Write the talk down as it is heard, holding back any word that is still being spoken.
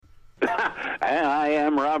I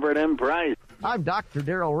am Robert M. Price. I'm Dr.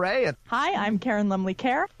 Darrell Ray. Hi, I'm Karen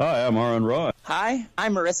Lumley-Kerr. Hi, I'm Aaron Roy. Hi,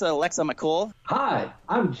 I'm Marissa Alexa McCool. Hi,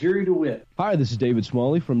 I'm Jerry DeWitt. Hi, this is David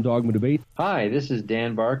Smalley from Dogma Debate. Hi, this is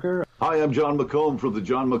Dan Barker. Hi, I'm John McComb from The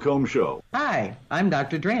John McComb Show. Hi, I'm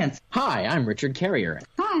Dr. Drance. Hi, I'm Richard Carrier.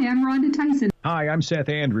 Hi, I'm Rhonda Tyson. Hi, I'm Seth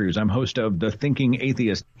Andrews. I'm host of The Thinking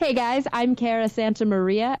Atheist. Hey guys, I'm Cara Santa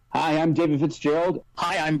Maria. Hi, I'm David Fitzgerald.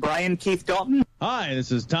 Hi, I'm Brian Keith Dalton. Hi,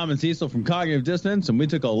 this is Tom and Cecil from Cognitive Dissonance, and we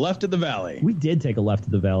took a left at the Valley. We did take a left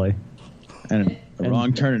at the Valley. And a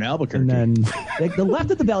wrong turn in Albuquerque. And then the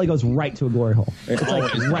left at the Valley goes right to a glory hole. It's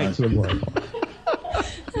like right to a glory hole.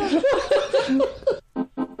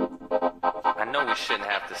 I know we shouldn't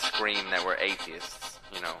have to scream that we're atheists.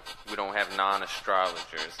 You know, we don't have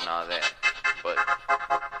non-astrologers and all that. But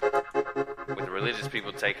with the religious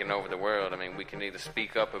people taking over the world, I mean, we can either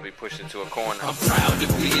speak up or be pushed into a corner. I'm proud to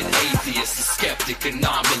be an atheist, a skeptic, a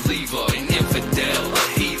non-believer, an infidel, a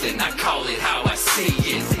heathen. I call it how I see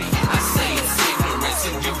it. I say it's ignorance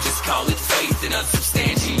and you just call it faith and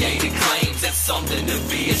unsubstantiated claims. That's something to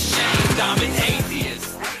be ashamed. I'm an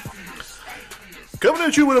atheist. Coming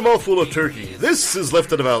at you with a mouthful of turkey, this is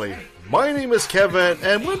Left of the Valley. My name is Kevin,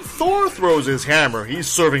 and when Thor throws his hammer, he's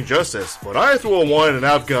serving justice, but I throw one and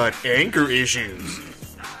I've got anger issues.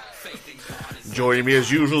 Joining me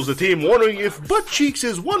as usual is the team wondering if butt cheeks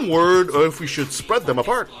is one word or if we should spread them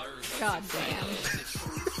apart. God damn.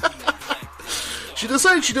 She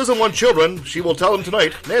decides she doesn't want children. She will tell them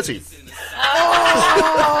tonight. Nancy.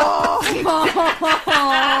 Oh!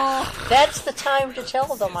 That's the time to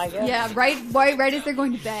tell them, I guess. Yeah, right as they're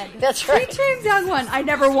going to bed. That's right. Greetings, young one. I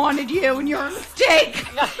never wanted you, and you're a mistake.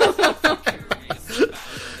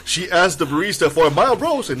 She asked the barista for a mild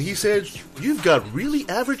roast, and he said, "You've got really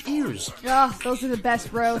average ears." Oh, those are the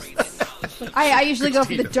best roasts. I usually go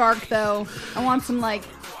for the dark, though. I want some,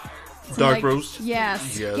 dark roast? Yeah,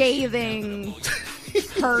 scathing,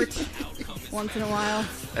 hurt once in a while.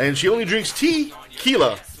 And she only drinks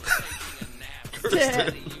tequila.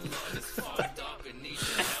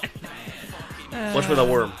 Watch for that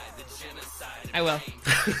worm. I will.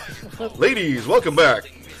 Ladies, welcome back.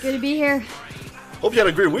 Good to be here. Hope you had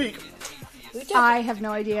a great week. I have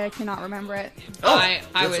no idea. I cannot remember it. I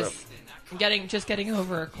was getting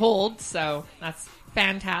over a cold, so that's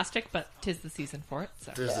fantastic, but 'tis the season for it.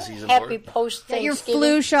 So. 'Tis the season Happy for it. post-Thanksgiving. Get your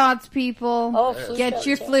flu shots, people. Oh, flu Get shots,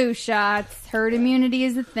 your yeah. flu shots. Herd immunity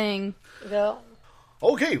is a thing. Yeah.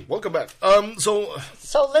 Okay, welcome back. So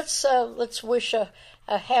let's wish a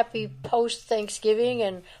happy post-Thanksgiving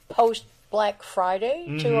and post-Black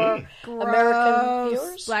Friday to our American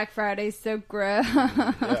viewers. Black Friday's so gross.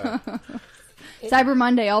 Yeah. Cyber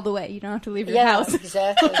Monday all the way. You don't have to leave your house.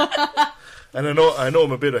 Exactly. And I know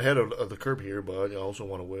I'm a bit ahead of the curve here, but I also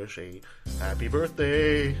want to wish a happy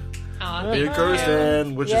birthday, Big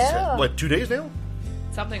Kirsten, which is, 2 days now?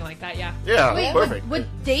 Something like that, yeah. Yeah, Wait, perfect. What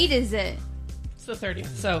date is it? It's the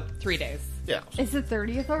 30th, so 3 days. Yeah. It's the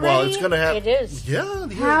 30th already? Well, it's going to happen. It is. Yeah.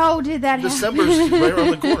 How did that happen? December's right around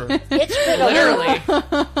the corner. It's been Literally.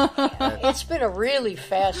 It's been a really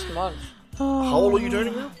fast month. How old are you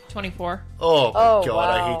turning now? 24. Oh, my God. Wow.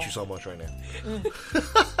 I hate you so much right now.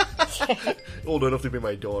 Old enough to be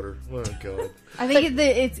my daughter. Oh, God. I think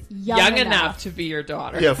it's young enough to be your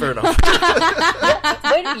daughter. Yeah, fair enough.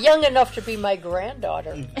 Young enough to be my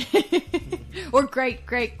granddaughter. Or great.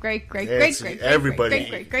 But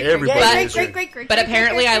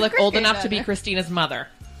apparently I look old enough to be Christina's mother.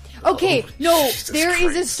 Okay, no, Jesus there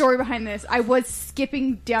Christ. is a story behind this. I was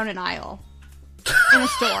skipping down an aisle in a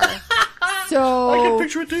store. So I can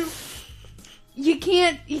picture it too. You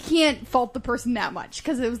can't fault the person that much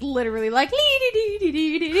because it was literally like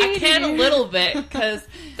I can a little bit because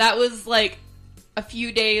that was like a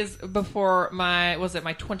few days before my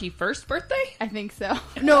 21st birthday? I think so.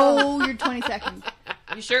 No, your 22nd.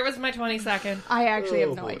 You sure it was my 22nd? I actually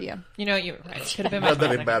have no idea. You know, you're right. It could have been my 22nd. Not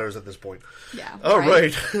that it matters at this point. Yeah. All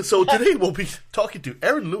right. So today we'll be talking to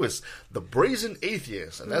Aaron Lewis, the Brazen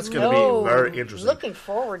Atheist, and that's going to be very interesting. Looking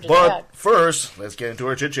forward to but that. But first, let's get into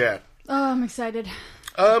our chit-chat. Oh, I'm excited.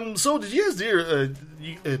 So did you guys hear,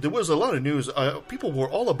 there was a lot of news, people were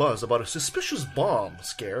all abuzz about a suspicious bomb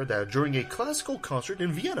scare that during a classical concert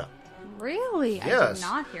in Vienna. Really? Yes. I did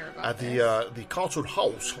not hear about this. At the concert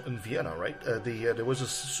house in Vienna, right? There was a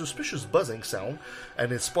suspicious buzzing sound,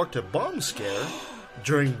 and it sparked a bomb scare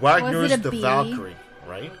during Wagner's The Valkyrie,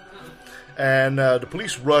 right? And the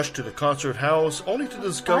police rushed to the concert house, only to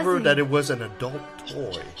discover that it was an adult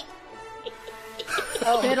toy.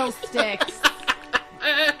 Fiddlesticks.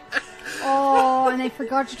 Oh. Oh, and they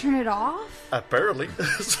forgot to turn it off? Apparently.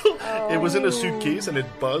 So it was in a suitcase and it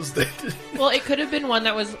buzzed. Well, it could have been one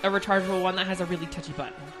that was a rechargeable one that has a really touchy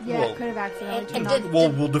button. Yeah, it could have accidentally turned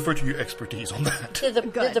on. We'll defer to your expertise on that. Did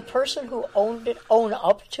the person who owned it own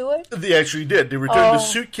up to it? They actually did. They returned the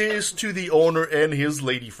suitcase to the owner and his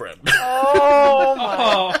lady friend. Oh, my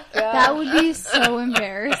God. That would be so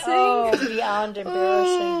embarrassing. Oh, beyond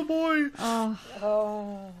embarrassing. Oh, boy.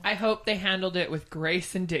 Oh. I hope they handled it with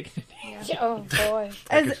grace and dignity. Yeah. Oh, boy.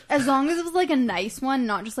 As long as it was like a nice one,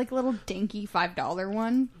 not just like a little dinky $5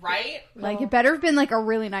 one. Right? Like, it better have been like a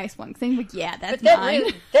really nice one. Because like, yeah, that's But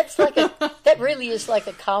mine. That really is like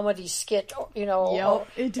a comedy skit, you know.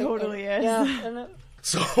 Yep, it totally is. Yeah.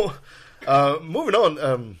 So, moving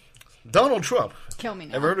on, Donald Trump. Kill me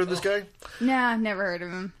now. Ever heard of this guy? Nah, never heard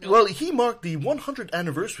of him. Well, he marked the 100th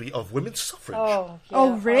anniversary of women's suffrage.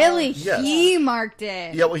 Oh, really? Yes. He marked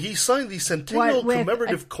it. Yeah, well, he signed the Centennial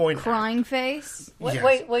Commemorative Coin Act. Crying face?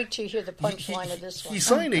 Wait till you hear the punchline of this one. He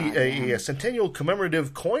signed a Centennial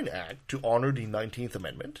Commemorative Coin Act to honor the 19th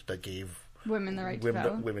Amendment that gave women the right to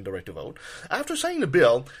vote. Women the right to vote. After signing the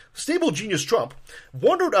bill, stable genius Trump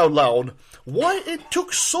wondered out loud why it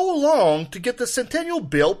took so long to get the Centennial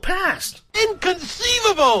Bill passed.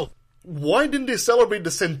 Inconceivable! Why didn't they celebrate the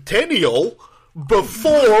Centennial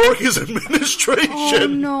before his administration? Oh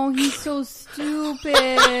no, he's so stupid.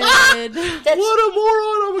 What a moron!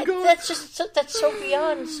 Oh my God! That's so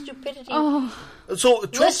beyond stupidity. Oh. So,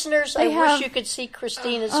 listeners, I wish you could see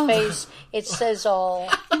Christina's face. It says all.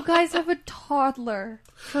 You guys have a toddler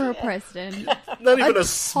for a president. Not even a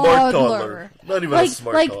smart toddler. Not even a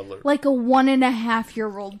smart toddler. Like a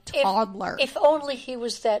 1.5-year-old toddler. If only he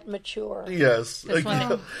was that mature. Yes.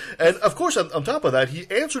 And of course, on top of that,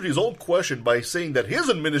 he answered his own question by saying that his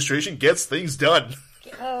administration gets things done.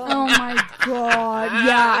 Oh my God.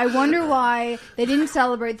 Yeah, I wonder why they didn't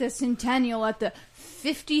celebrate the centennial at the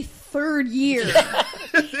 53rd year.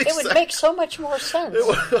 It would make so much more sense.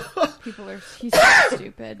 He's so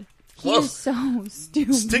stupid. He is so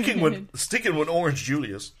stupid. Sticking with Orange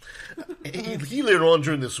Julius, he later on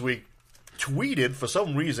during this week tweeted for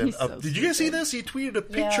some reason. Did you guys see this? He tweeted a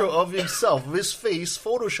picture of himself, of his face,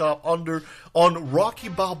 Photoshop on Rocky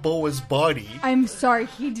Balboa's body. I'm sorry,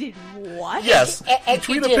 he did what? Yes, he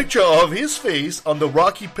tweeted a picture of his face on the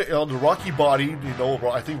Rocky body. You know,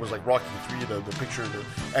 I think it was like Rocky 3, the picture,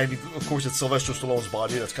 and of course it's Sylvester Stallone's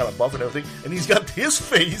body that's kind of buff and everything, and he's got his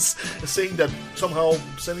face saying that somehow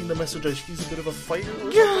sending the message that he's a bit of a fighter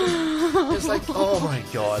or something. It's like, oh my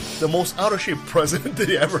God, the most out of shape president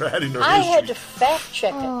they ever had in their history. I had to fact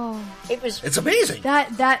check it. It's amazing.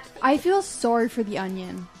 That I feel sorry for the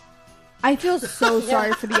Onion. I feel so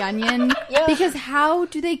sorry for the Onion because how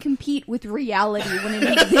do they compete with reality when it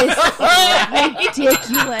is this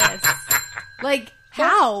ridiculous? Like,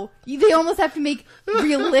 how? They almost have to make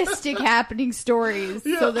realistic happening stories.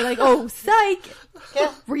 So they're like, oh, psych.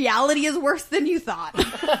 Yeah. Reality is worse than you thought.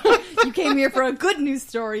 You came here for a good news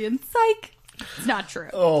story and psych. It's not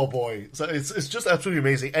true. Oh boy, so it's just absolutely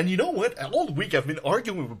amazing. And you know what? All week I've been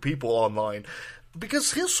arguing with people online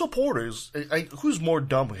because his supporters, who's more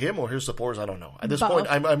dumb, him or his supporters? I don't know. At this point,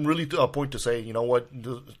 I'm really to a point to say, you know what?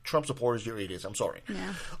 The Trump supporters, you're idiots. I'm sorry.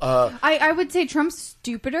 Yeah. I would say Trump's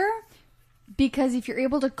stupider because if you're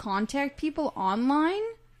able to contact people online,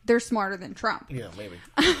 they're smarter than Trump. Yeah, maybe.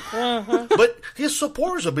 But his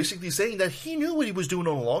supporters are basically saying that he knew what he was doing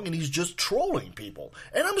all along and he's just trolling people.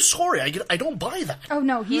 And I'm sorry, I don't buy that. Oh,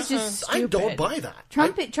 no, he's just stupid. I don't buy that.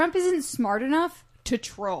 Trump isn't smart enough to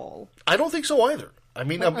troll. I don't think so either. I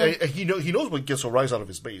mean, he knows what gets a rise out of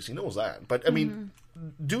his base. He knows that. But, I mean,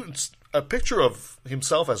 doing a picture of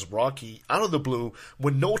himself as Rocky out of the blue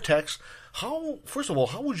with no text, first of all,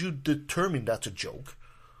 how would you determine that's a joke?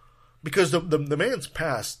 Because the man's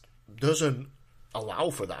past doesn't allow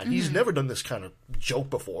for that. He's never done this kind of joke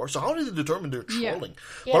before. So how did they determine they're trolling?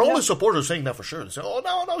 Yeah, but all his supporters are saying that for sure. They say,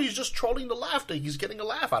 oh, no, he's just trolling the laughter. He's getting a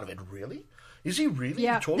laugh out of it. Really? Is he really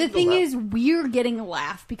trolling the thing is, we're getting a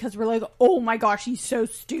laugh because we're like, oh my gosh, he's so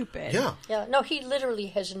stupid. Yeah. Yeah. No, he literally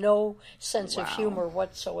has no sense of humor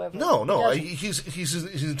whatsoever. No.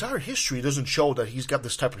 His entire history doesn't show that he's got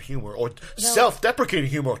this type of humor or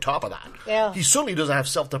self-deprecating humor on top of that. Yeah. He certainly doesn't have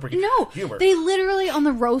self-deprecating humor. They literally, on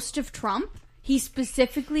the roast of Trump, he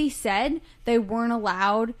specifically said they weren't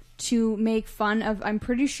allowed to make fun of, I'm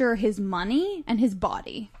pretty sure, his money and his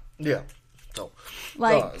body. Yeah. So,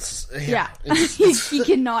 he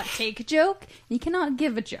cannot take a joke. He cannot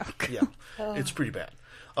give a joke. Yeah, it's pretty bad.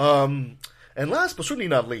 And last but certainly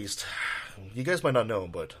not least, you guys might not know,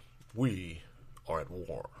 but we are at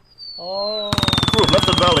war. Oh. The crew of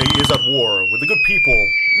Left Valley is at war with the good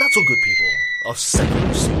people, not so good people, of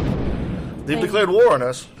seculacy. They've declared war on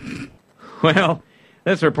us. Well,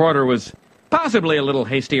 this reporter was possibly a little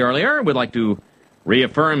hasty earlier. Would like to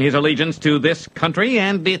reaffirm his allegiance to this country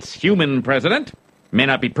and its human president. May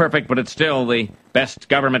not be perfect, but it's still the best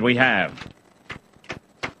government we have.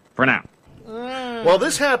 For now. Well,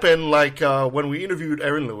 this happened when we interviewed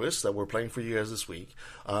Erin Lewis, that we're playing for you guys this week.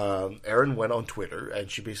 Erin went on Twitter,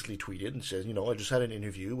 and she basically tweeted and said, I just had an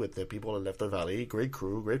interview with the people at Left the Valley. Great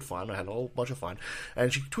crew, great fun. I had a whole bunch of fun.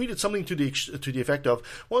 And she tweeted something to the effect of,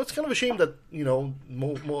 well, it's kind of a shame that,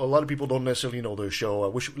 a lot of people don't necessarily know their show.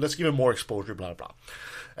 Let's give it more exposure, blah, blah.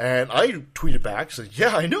 And I tweeted back, said,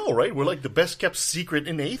 yeah, I know, right? We're like the best kept secret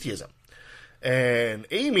in atheism. And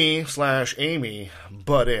Amy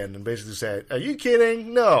butt in and basically said, are you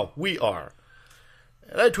kidding? No, we are.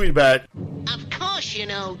 And I tweeted back, of course,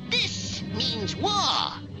 this means war.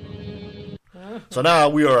 So now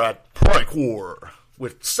we are at prank war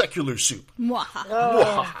with secular soup.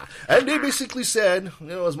 And they basically said,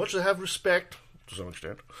 as much as I have respect, to some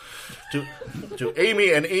extent, to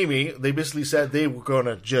Amy and Amy, they basically said they were going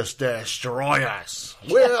to just destroy us.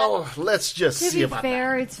 Well, let's just see about that. To be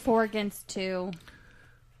fair, it's 4 against 2.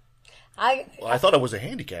 I thought it was a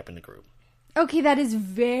handicap in the group. Okay, that is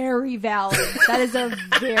very valid. That is a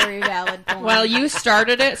very valid point. Well, you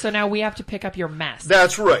started it, so now we have to pick up your mess.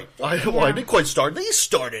 That's right. I didn't quite start. They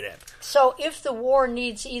started it. So if the war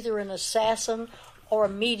needs either an assassin or a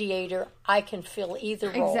mediator, I can fill either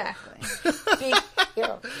role. Exactly.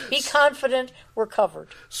 Be confident, we're covered.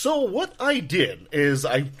 So what I did is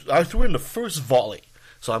I threw in the first volley.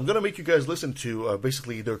 So I'm going to make you guys listen to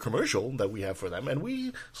basically their commercial that we have for them, and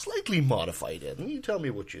we slightly modified it. And you tell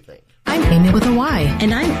me what you think. I'm Amy with a Y.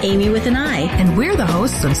 And I'm Amy with an I. And we're the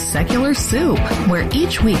hosts of Secular Soup, where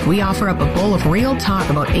each week we offer up a bowl of real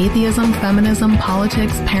talk about atheism, feminism,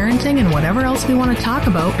 politics, parenting, and whatever else we want to talk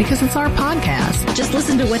about because it's our podcast. Just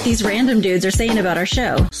listen to what these random dudes are saying about our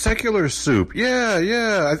show. Secular Soup.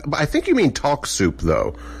 Yeah. I think you mean Talk Soup,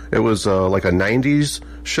 though. It was like a 90s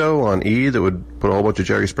show on E that would put a whole bunch of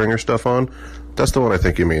Jerry Springer stuff on. That's the one I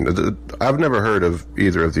think you mean. I've never heard of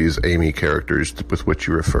either of these Amy characters with which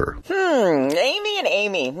you refer. Amy and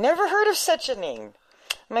Amy. Never heard of such a name.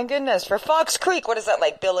 My goodness. For Fox Creek, what is that,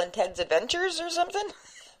 like Bill and Ted's Adventures or something?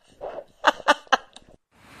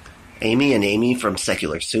 Amy and Amy from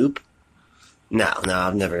Secular Soup? No,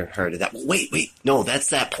 I've never heard of that. Wait. No, that's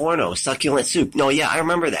that porno, Succulent Soup. No, yeah, I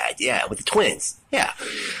remember that. Yeah, with the twins. Yeah.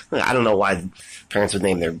 I don't know why parents would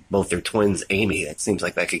name both their twins Amy. That seems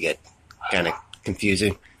like that could get kind of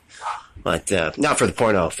confusing. But not for the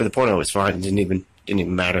porno. For the porno, it was fine. It didn't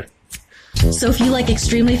even matter. So if you like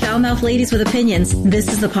extremely foul-mouthed ladies with opinions, this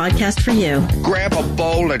is the podcast for you. Grab a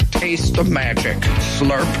bowl and taste the magic.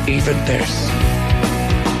 Slurp even this.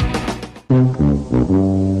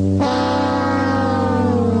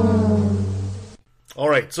 All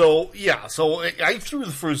right, so I threw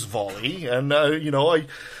the first volley, and it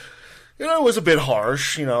was a bit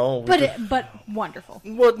harsh, but wonderful.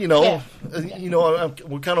 But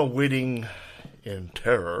we're kind of waiting in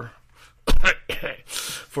terror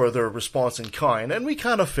for their response in kind, and we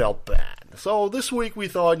kind of felt bad. So this week we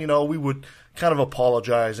thought, we would kind of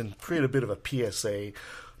apologize and create a bit of a PSA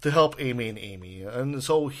to help Amy and Amy, and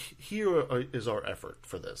so here is our effort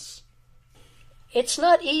for this. It's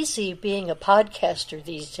not easy being a podcaster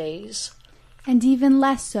these days. And even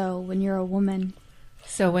less so when you're a woman.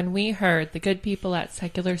 So when we heard the good people at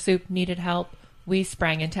Secular Soup needed help, we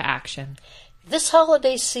sprang into action. This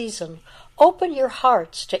holiday season, open your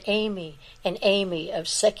hearts to Amy and Amy of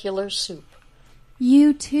Secular Soup.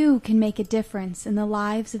 You too can make a difference in the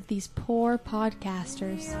lives of these poor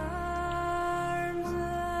podcasters.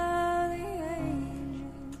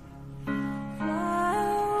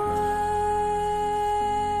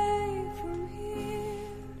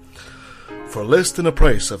 For less than the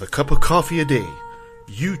price of a cup of coffee a day,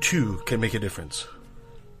 you too can make a difference.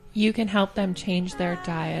 You can help them change their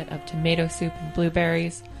diet of tomato soup and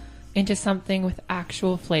blueberries into something with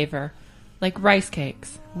actual flavor, like rice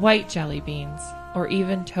cakes, white jelly beans, or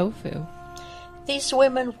even tofu. These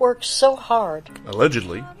women work so hard.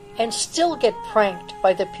 Allegedly. And still get pranked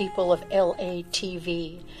by the people of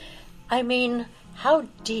LATV. I mean, how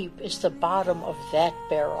deep is the bottom of that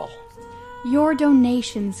barrel? Your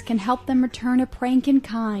donations can help them return a prank in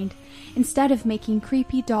kind, instead of making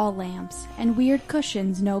creepy doll lamps and weird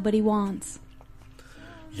cushions nobody wants.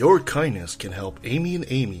 Your kindness can help Amy and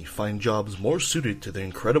Amy find jobs more suited to their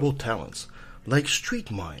incredible talents, like street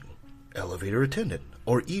mime, elevator attendant,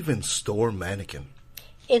 or even store mannequin.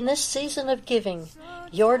 In this season of giving,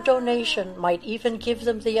 your donation might even give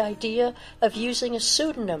them the idea of using a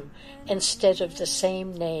pseudonym instead of the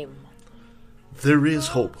same name. there is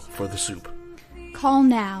hope for the soup. Call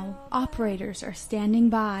now. Operators are standing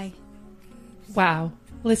by. Wow.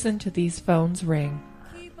 Listen to these phones ring.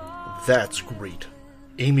 That's great.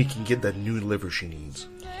 Amy can get that new liver she needs.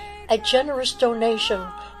 A generous donation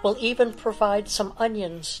will even provide some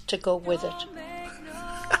onions to go with it.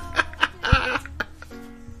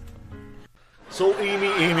 So, Amy,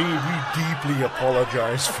 we deeply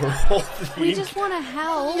apologize for all the... We just want to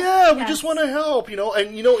help. Yeah, we just want to help, And,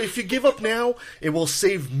 if you give up now, it will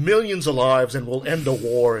save millions of lives and will end the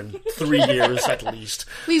war in 3 years at least.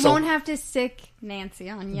 We won't have to sick Nancy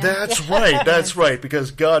on you. That's right,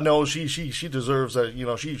 because God knows she deserves a,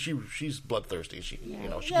 she's bloodthirsty. She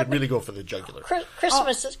could really go for the jugular.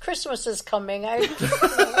 Christmas is coming.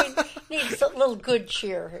 We need a little good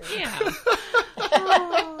cheer here. Yeah.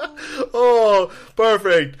 Oh,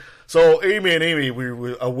 perfect. So, Amy and Amy,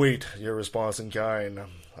 we await your response in kind.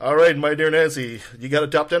 All right, my dear Nancy, you got a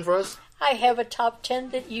top 10 for us? I have a top 10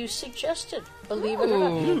 that you suggested, believe it or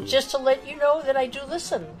not. Just to let you know that I do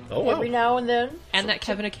listen every now and then. And that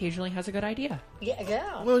Kevin occasionally has a good idea.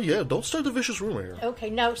 Yeah. Well, yeah, don't start the vicious rumor here. Okay,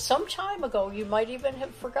 now, some time ago, you might even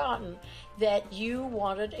have forgotten that you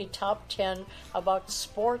wanted a top 10 about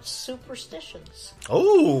sports superstitions.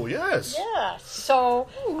 Oh, yes. Yeah, so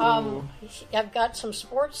I've got some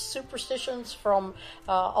sports superstitions from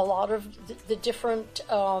a lot of the different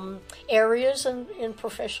areas in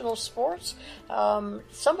professional sports.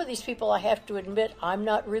 Some of these people, I have to admit, I'm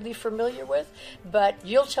not really familiar with, but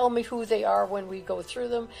you'll tell me who they are when we go through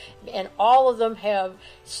them, and all of them have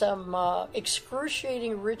some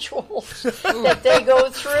excruciating rituals that they go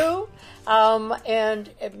through. And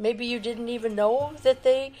maybe you didn't even know that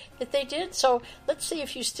they did. So let's see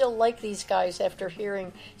if you still like these guys after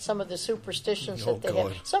hearing some of the superstitions that they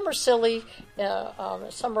have. Some are silly,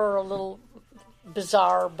 some are a little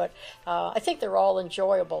bizarre, but I think they're all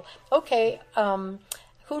enjoyable. Okay,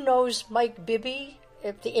 who knows Mike Bibby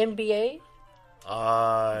at the NBA?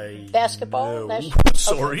 Basketball? No.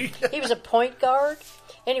 Sorry. Okay. He was a point guard.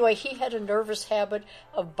 Anyway, he had a nervous habit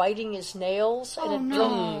of biting his nails, and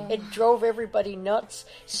it drove everybody nuts.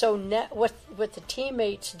 So what the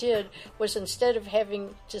teammates did was, instead of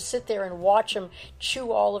having to sit there and watch him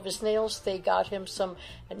chew all of his nails, they got him some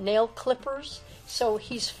nail clippers. So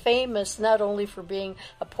he's famous not only for being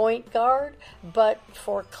a point guard, but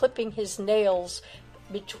for clipping his nails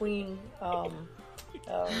between...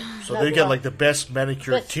 so they get like the best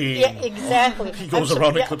manicured team. Yeah, exactly. He goes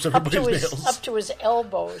around and clips everybody's nails. Up to his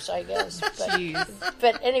elbows, I guess.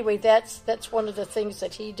 But anyway, that's one of the things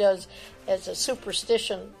that he does as a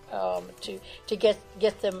superstition to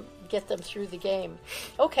get them through the game.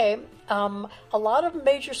 Okay, a lot of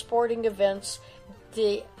major sporting events,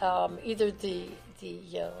 either the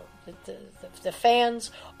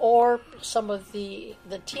fans or some of the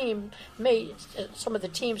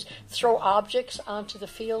teams throw objects onto the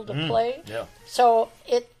field to play. Yeah. So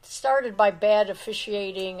it started by bad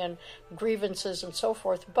officiating and grievances and so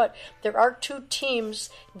forth. But there are two teams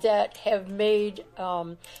that have made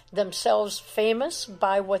themselves famous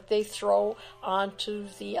by what they throw onto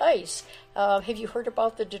the ice. Have you heard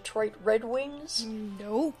about the Detroit Red Wings?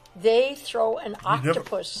 No. They throw an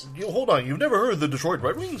octopus. Hold on, you've never heard of the Detroit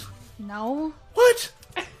Red Wings? No. What?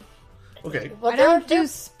 Okay. Well, I don't do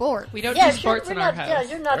sport. We don't do sports in our house. Yeah,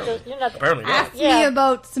 you're not. Apparently not. Ask me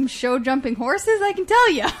about some show jumping horses, I can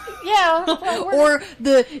tell you. Yeah. Or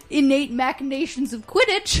the innate machinations of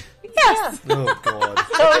Quidditch. Yes. Yeah. Oh, God.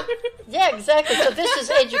 So, yeah, exactly. So this is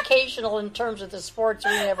educational in terms of the sports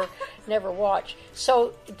we never watch.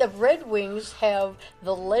 So the Red Wings have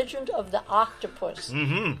the Legend of the Octopus.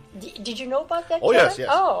 Mm-hmm. Did you know about that? Oh, Kevin? yes.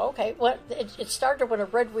 Oh, okay. Well, it started when a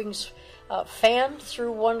Red Wings fan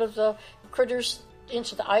threw one of the critters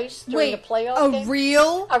into the ice during the playoff game. A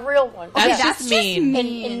real one. That's just mean.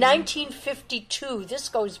 In 1952, this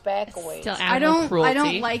goes back a ways. Still animal cruelty. I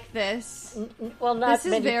don't like this. Well, not this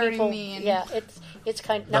is many very people. mean. Yeah, it's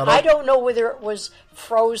kind of. Now, I don't know whether it was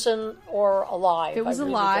frozen or alive. If it was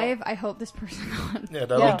really alive, don't. I hope this person got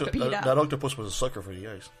that octopus was a sucker for the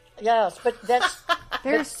ice. Yes, but that's...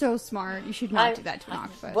 They're so smart. You should not do that to an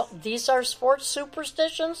octopus. Well, these are sports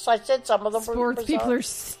superstitions. I said some of them were sports bizarre. people are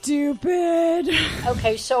stupid.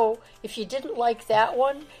 Okay, so if you didn't like that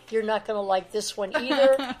one, you're not going to like this one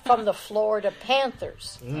either. From the Florida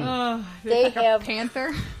Panthers. They have a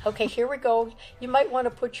panther. Okay, here we go. You might want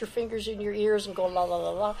to put your fingers in your ears and go la la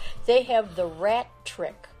la la. They have the rat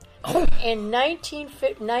trick. In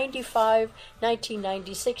 1995,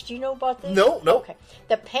 1996, do you know about this? No. Okay.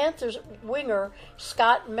 The Panthers winger,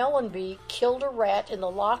 Scott Mellenby, killed a rat in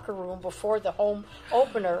the locker room before the home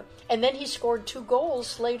opener, and then he scored 2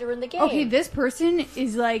 goals later in the game. Okay, this person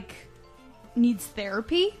is like needs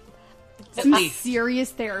therapy. Some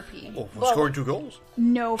serious therapy. Oh, for scoring 2 goals?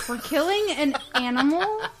 No, for killing an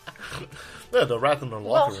animal. Yeah, the rat in the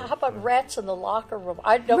locker room. Well, how about rats in the locker room?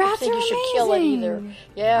 I don't think you should kill it either.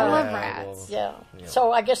 Yeah, I love rats. Yeah.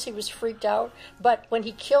 So I guess he was freaked out. But when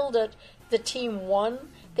he killed it, the team won.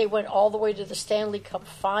 They went all the way to the Stanley Cup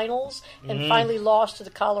Finals and finally lost to the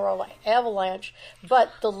Colorado Avalanche.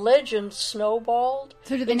 But the legend snowballed.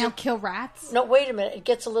 So do they now kill rats? No, wait a minute. It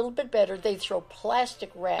gets a little bit better. They throw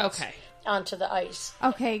plastic rats onto the ice.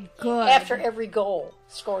 Okay, good. After every goal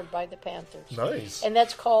scored by the Panthers. Nice. And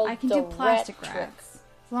that's called I can the do plastic rat rats. trick.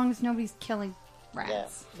 As long as nobody's killing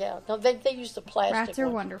rats. Yeah. No, they use the plastic Rats are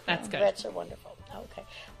one. wonderful. That's good. Rats are wonderful. Okay.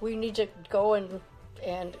 We need to go and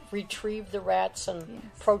retrieve the rats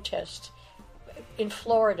and protest in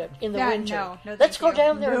Florida in the winter. No, let's go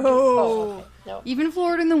down there. And do, no. Even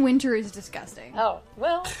Florida in the winter is disgusting. Oh,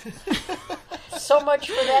 well. So much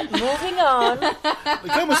for that. Moving on. The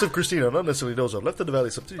comments of Christina not necessarily knows are left in the valley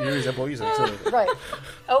subsidiaries, employees, etc. Right.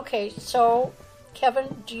 Okay, so,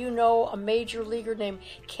 Kevin, do you know a major leaguer named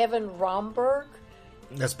Kevin Romberg?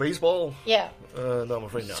 That's baseball? Yeah. No, I'm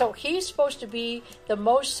afraid not. So he's supposed to be the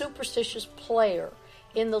most superstitious player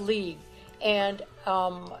in the league, and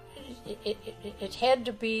it had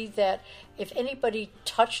to be that if anybody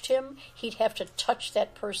touched him, he'd have to touch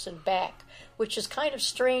that person back, which is kind of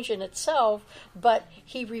strange in itself, but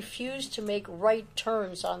he refused to make right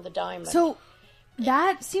turns on the diamond. So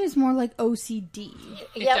that seems more like OCD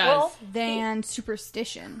than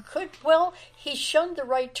superstition. He shunned the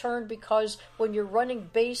right turn because when you're running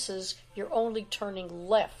bases, you're only turning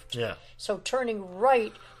left. Yeah. So turning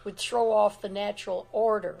right would throw off the natural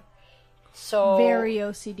order. So very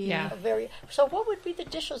OCD. Yeah. So what would be the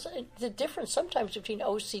difference sometimes between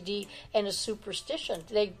OCD and a superstition?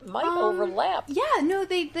 They might overlap. Yeah, no,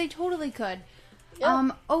 they totally could.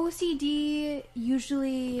 Yeah. OCD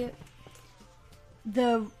usually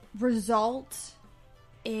the result,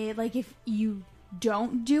 like if you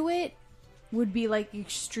don't do it, would be like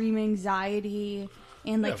extreme anxiety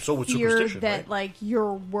and like fear that like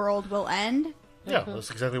your world will end. Yeah, that's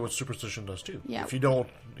exactly what superstition does too. Yeah. If you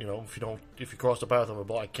cross the path of a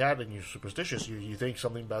black cat and you're superstitious, you think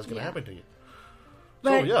something bad's going to happen to you.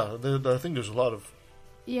 But, I think there's a lot of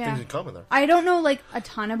things in common there. I don't know like a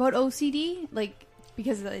ton about OCD, like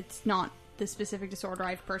because it's not the specific disorder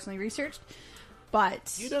I've personally researched.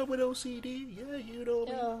 But you know what OCD? Yeah, you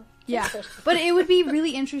know. Yeah, but it would be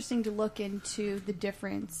really interesting to look into the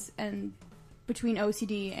difference between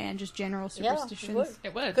OCD and just general superstitions. Yeah,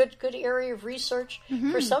 it would. Good area of research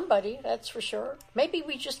for somebody, that's for sure. Maybe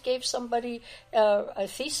we just gave somebody a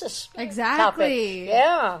thesis Exactly. topic.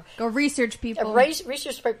 Yeah. Go research, people.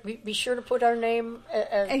 Research, be sure to put our name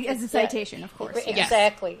as a citation, of course.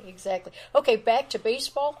 Exactly. Okay, back to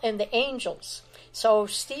baseball and the Angels. So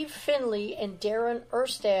Steve Finley and Darren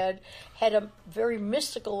Erstad had a very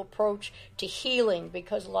mystical approach to healing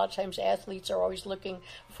because a lot of times athletes are always looking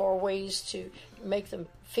for ways to make them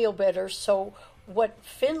feel better. So what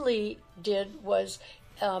Finley did was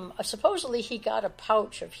supposedly he got a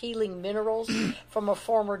pouch of healing minerals from a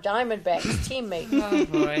former Diamondbacks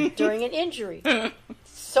teammate during an injury.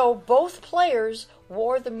 So both players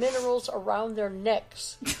wore the minerals around their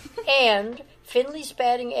necks, and Finley's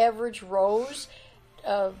batting average rose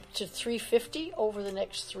to .350 over the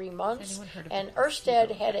next 3 months, and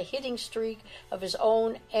Erstad had a hitting streak of his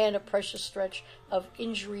own and a precious stretch of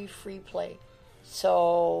injury-free play.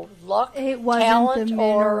 So luck, talent,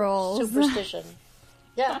 or superstition.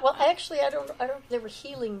 Yeah, well, actually, I don't. They were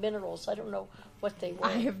healing minerals. I don't know what they were.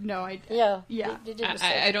 I have no idea. Yeah.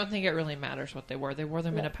 I don't think it really matters what they were. They wore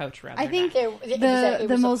them in a pouch around I think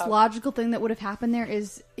the most logical thing that would have happened there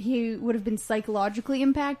is he would have been psychologically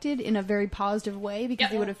impacted in a very positive way because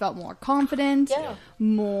he would have felt more confident,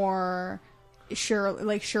 more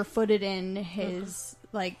sure-footed in his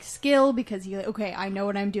skill because I know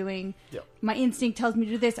what I'm doing. Yep. My instinct tells me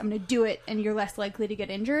to do this. I'm going to do it, and you're less likely to get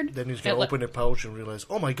injured. Then he's going to open a pouch and realize,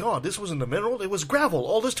 oh my god, this wasn't a mineral, it was gravel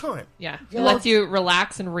all this time. Yeah. It lets you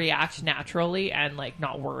relax and react naturally and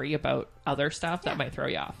not worry about other stuff that might throw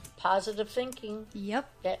you off. Positive thinking. Yep.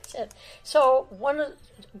 That's it. So one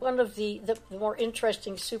of the more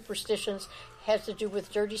interesting superstitions has to do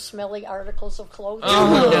with dirty, smelly articles of clothing.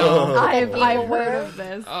 Oh, no. I've heard of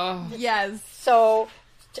this. Oh. Yes. So,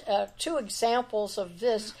 two examples of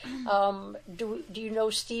this. Do you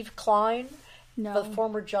know Steve Klein, no. the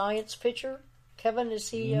former Giants pitcher? Kevin, is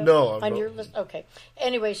he No, I'm on not. your list? Okay.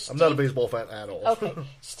 Anyway, I'm not a baseball fan at all. Okay.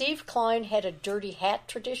 Steve Klein had a dirty hat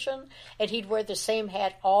tradition, and he'd wear the same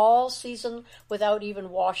hat all season without even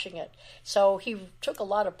washing it. So he took a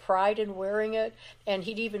lot of pride in wearing it, and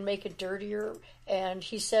he'd even make it dirtier. And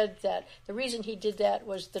he said that the reason he did that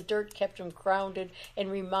was the dirt kept him grounded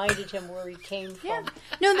and reminded him where he came from.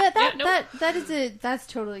 No, that's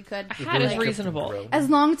totally good. A hat is reasonable. As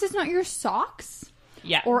long as it's not your socks.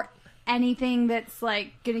 Yeah. Or anything that's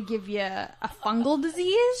like gonna give you a fungal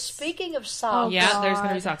disease. Speaking of socks, there's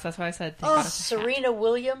gonna be socks. That's why I said. Serena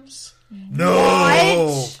Williams. No.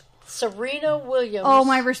 What? Serena Williams. Oh,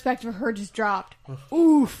 my respect for her just dropped.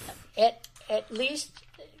 Oof. At least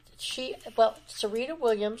Serena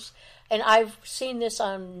Williams, and I've seen this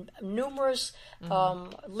on numerous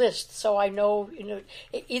lists, so I know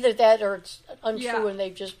either that or it's untrue and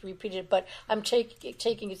they've just repeated it. But I'm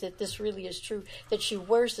taking it that this really is true. That she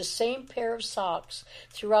wears the same pair of socks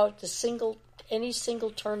throughout any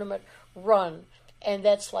single tournament run, and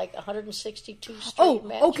that's like 162 straight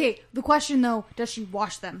matches. Okay. The question though, does she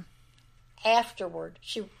wash them? Afterward,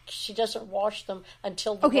 she doesn't wash them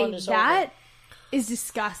until the run is over. That is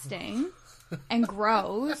disgusting and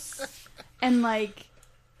gross and like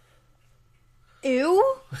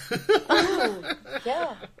ew.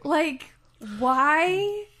 Yeah. Like,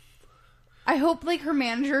 why? I hope like her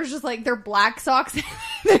manager's just like their black socks.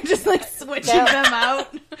 They're just like switching them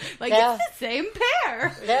out. Like it's the same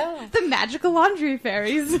pair. Yeah. The magical laundry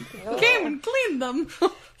fairies came and cleaned them.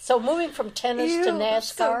 So moving from tennis to NASCAR,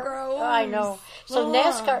 so gross. I know. So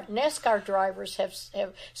NASCAR drivers have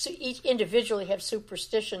each individually have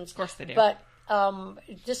superstitions. Of course they do. But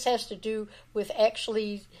this has to do with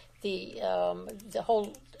actually the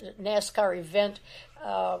whole NASCAR event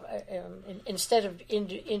instead of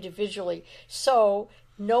individually. So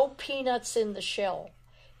no peanuts in the shell.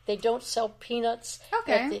 They don't sell peanuts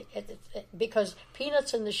because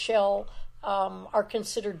peanuts in the shell are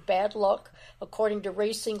considered bad luck according to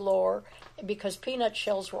racing lore, because peanut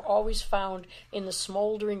shells were always found in the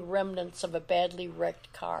smoldering remnants of a badly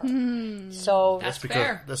wrecked car. So that's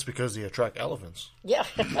because they attract elephants. Yeah.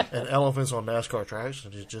 And elephants on NASCAR tracks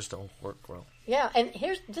just don't work well. Yeah, and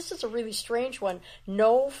this is a really strange one.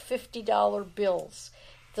 No $50 bills.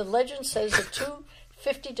 The legend says that two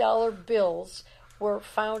 $50 bills were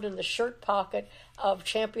found in the shirt pocket of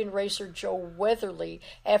champion racer Joe Weatherly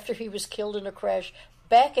after he was killed in a crash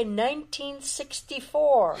back in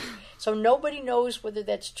 1964. So nobody knows whether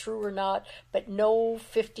that's true or not, but no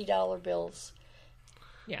 $50 bills.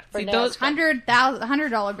 Yeah, see, those $100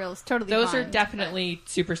 bills totally. Those fine. are definitely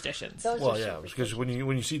superstitions. Because when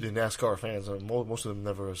you see the NASCAR fans, most of them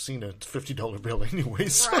never have seen a $50 bill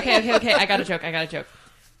anyways. Right. Okay. I got a joke.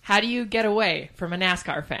 How do you get away from a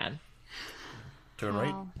NASCAR fan? Turn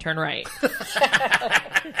right. Turn right.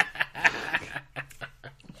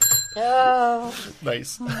 Oh,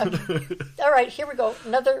 nice. All right, here we go.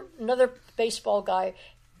 Another baseball guy.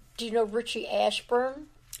 Do you know Richie Ashburn?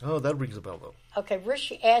 Oh, that rings a bell, though. Okay,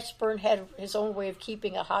 Richie Ashburn had his own way of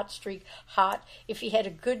keeping a hot streak hot. If he had a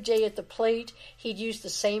good day at the plate, he'd use the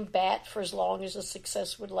same bat for as long as the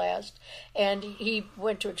success would last. And he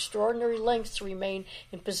went to extraordinary lengths to remain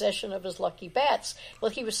in possession of his lucky bats. Well,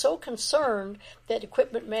 he was so concerned that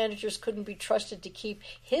equipment managers couldn't be trusted to keep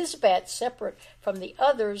his bat separate from the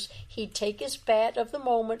others, he'd take his bat of the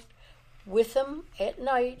moment with him at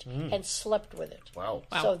night and slept with it. Wow.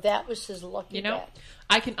 So that was his lucky bat.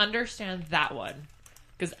 I can understand that one.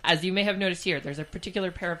 Because as you may have noticed here, there's a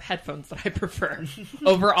particular pair of headphones that I prefer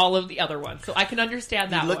over all of the other ones. So I can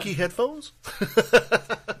understand that lucky headphones?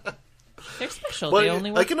 They're special. Well, they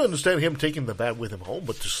only I can understand him taking the bat with him home,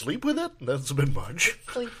 but to sleep with it? That's a bit much.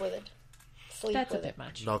 Sleep with it. That's a bit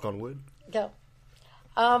much. Knock on wood. Yeah.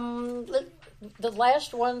 The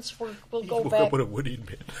last ones we'll go woke back. Up with a wood eating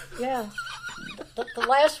bit. Yeah. The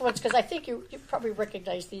last ones, because I think you probably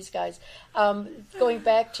recognize these guys. Going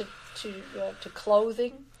back to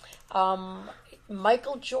clothing,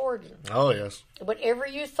 Michael Jordan. Oh yes. Whatever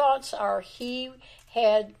your thoughts are, he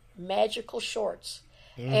had magical shorts.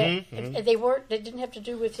 And they weren't. They didn't have to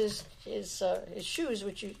do with his shoes,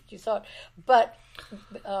 which you thought. But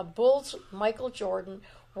Bulls Michael Jordan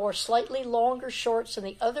wore slightly longer shorts than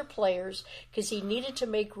the other players because he needed to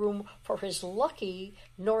make room for his lucky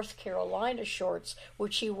North Carolina shorts,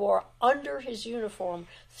 which he wore under his uniform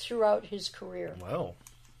throughout his career. Wow.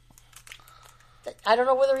 I don't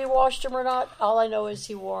know whether he washed them or not. All I know is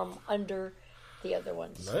he wore them under the other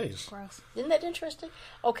ones. Nice. Gross. Isn't that interesting?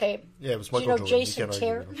 Okay. Yeah, it was Do Michael Jordan. Jason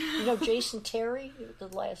Terry? You know Jason Terry, the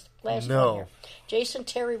last No. one here. Jason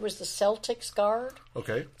Terry was the Celtics guard.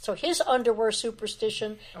 Okay. So his underwear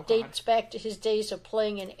superstition dates back to his days of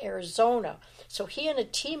playing in Arizona. So he and a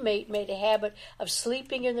teammate made a habit of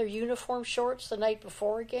sleeping in their uniform shorts the night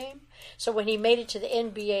before a game. So when he made it to the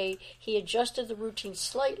NBA, he adjusted the routine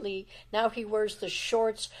slightly. Now he wears the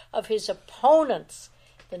shorts of his opponents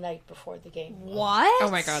the night before the game. What? Oh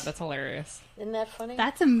my god, that's hilarious. Isn't that funny?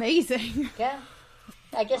 That's amazing. Yeah.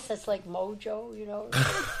 I guess that's like mojo, you know.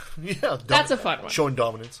 Yeah, That's a fun one. Showing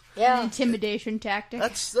dominance. Yeah, intimidation tactic.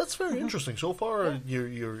 That's very interesting. So far,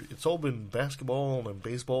 it's all been basketball and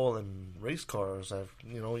baseball and race cars.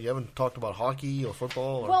 You haven't talked about hockey or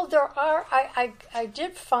football. Well, there are. I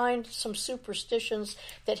did find some superstitions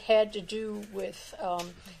that had to do with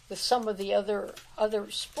some of the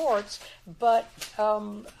other sports, but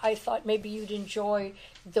I thought maybe you'd enjoy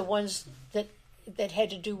the ones that had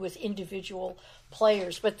to do with individual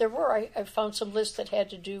players. But there were, I found some lists that had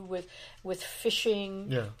to do with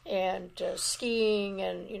fishing and skiing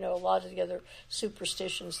and, a lot of the other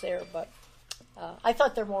superstitions there. But I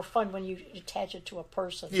thought they're more fun when you attach it to a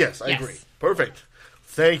person. Yes, I agree. Perfect.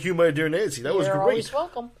 Thank you, my dear Nancy. That was great. You're always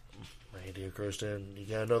welcome. My dear Kirsten, you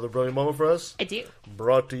got another brilliant moment for us? I do.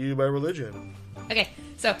 Brought to you by religion. Okay,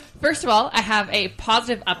 so first of all, I have a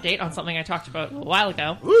positive update on something I talked about a while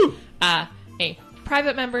ago. Woo! A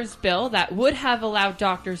private member's bill that would have allowed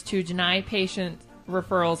doctors to deny patient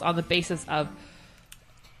referrals on the basis of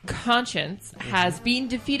conscience has been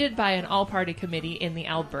defeated by an all-party committee in the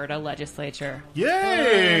Alberta legislature.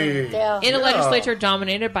 Yay! In a legislature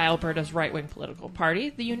dominated by Alberta's right-wing political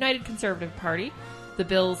party, the United Conservative Party, the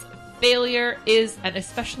bill's failure is an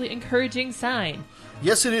especially encouraging sign.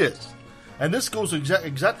 Yes, it is. And this goes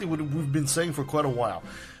exactly what we've been saying for quite a while.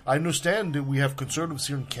 I understand that we have conservatives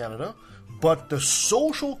here in Canada, but the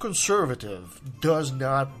social conservative does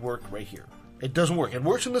not work right here. It doesn't work. It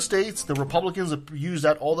works in the States. The Republicans use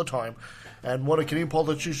that all the time. And when a Canadian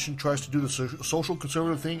politician tries to do the social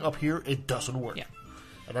conservative thing up here, it doesn't work. Yeah.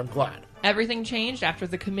 And I'm glad. Everything changed after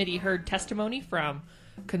the committee heard testimony from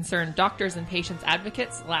concerned doctors and patients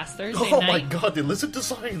advocates last Thursday night. Oh my God, they listen to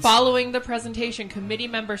science. Following the presentation, committee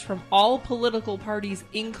members from all political parties,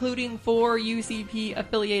 including 4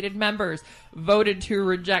 UCP-affiliated members, voted to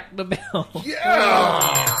reject the bill.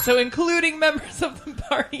 Yeah! So including members of the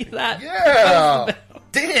party that Yeah! opposed the bill.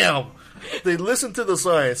 Damn! They listened to the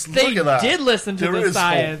science. They Look at that. did listen to the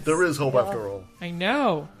science. Hope. There is hope after all. I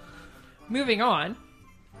know. Moving on.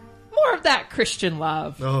 More of that Christian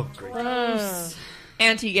love. Oh, great.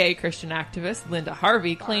 Anti-gay Christian activist Linda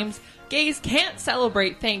Harvey claims gays can't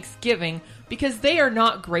celebrate Thanksgiving because they are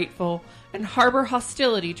not grateful and harbor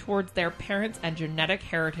hostility towards their parents and genetic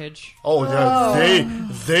heritage. Oh, yeah.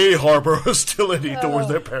 They harbor hostility towards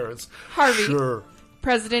their parents. Harvey, sure.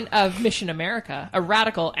 president of Mission America, a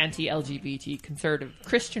radical anti-LGBT conservative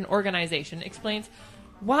Christian organization, explains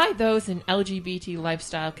why those in LGBT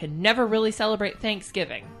lifestyle can never really celebrate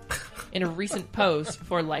Thanksgiving in a recent post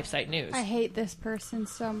for LifeSite News. I hate this person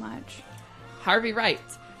so much. Harvey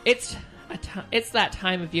writes, It's that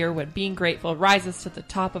time of year when being grateful rises to the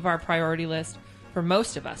top of our priority list, for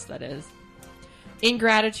most of us, that is.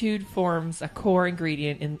 Ingratitude forms a core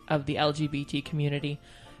ingredient of the LGBT community,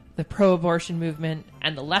 the pro-abortion movement,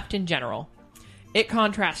 and the left in general. It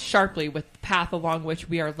contrasts sharply with the path along which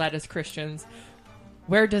we are led as Christians.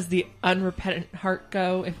 Where does the unrepentant heart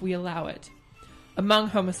go if we allow it? Among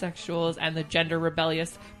homosexuals and the gender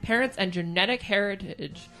rebellious, parents and genetic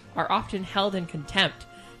heritage are often held in contempt.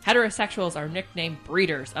 Heterosexuals are nicknamed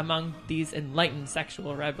breeders among these enlightened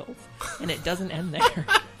sexual rebels. And it doesn't end there.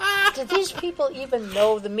 Do these people even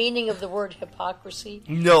know the meaning of the word hypocrisy?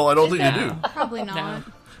 No, I don't think they do. Probably not.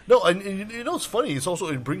 No, and it's funny.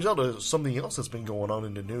 It brings out something else that's been going on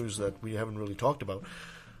in the news that we haven't really talked about.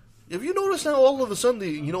 Have you noticed now all of a sudden,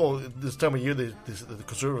 this time of year, the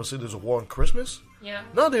conservatives say there's a war on Christmas? Yeah.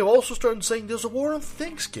 Now they've also started saying there's a war on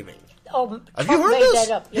Thanksgiving. Oh, have Trump you heard made this?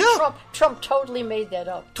 that up. Yeah. Trump totally made that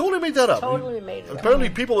up. Totally made that up. Totally made it up. Apparently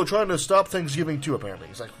people are trying to stop Thanksgiving too, apparently.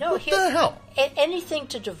 It's like, what the hell? Anything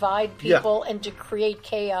to divide people and to create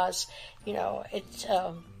chaos, it's...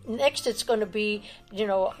 next it's going to be,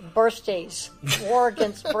 birthdays. War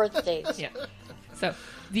against birthdays. Yeah. So,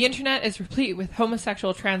 the internet is replete with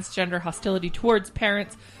homosexual transgender hostility towards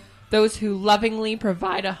parents, those who lovingly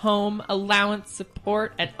provide a home, allowance,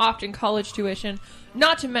 support, and often college tuition,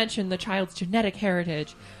 not to mention the child's genetic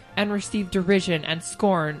heritage, and receive derision and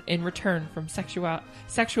scorn in return from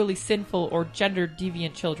sexually sinful or gender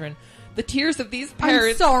deviant children. The tears of these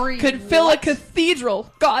parents sorry, could fill a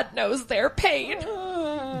cathedral. God knows their pain.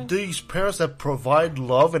 These parents that provide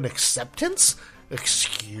love and acceptance?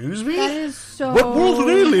 Excuse me? That is so What world do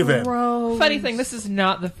they live in? gross. Funny thing, this is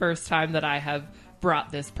not the first time that I have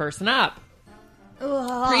brought this person up.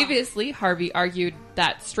 Ugh. Previously, Harvey argued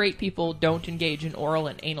that straight people don't engage in oral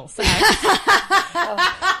and anal sex.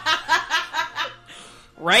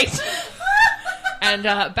 Right? And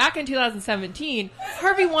back in 2017,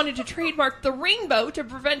 Harvey wanted to trademark the rainbow to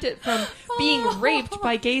prevent it from being raped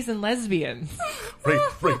by gays and lesbians.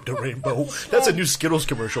 Rape the rainbow. That's a new Skittles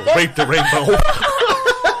commercial. Rape the rainbow.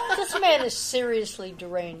 This man is seriously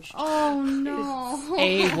deranged. Oh, no.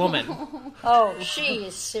 A woman. Oh, she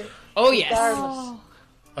is serious. Oh, yes. Regardless.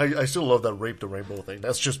 I still love that rape the rainbow thing.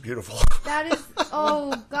 That's just beautiful. That is,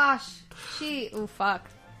 oh, gosh. Oh, fuck.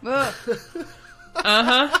 Ugh.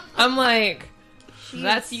 Uh-huh. I'm like...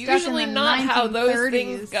 That's stuck usually in the not how those 1930s.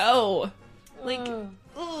 things go. Like,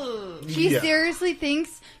 She seriously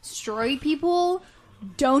thinks straight people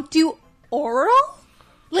don't do oral?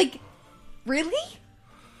 Like, really?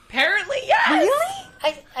 Apparently, yes.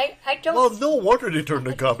 Really? I don't... Well, no wonder they turned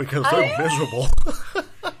the cop because they're miserable.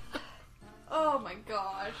 Oh, my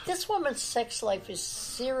gosh. This woman's sex life is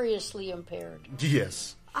seriously impaired.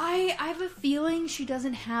 Yes. I have a feeling she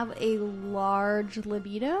doesn't have a large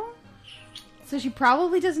libido. So she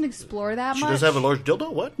probably doesn't explore that She much. does have a large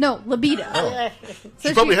dildo? What? No, libido. Oh. So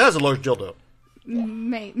She probably has a large dildo.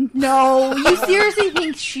 No, you seriously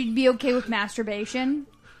think she'd be okay with masturbation?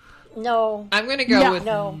 No. I'm going to go with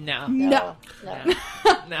no. no. No.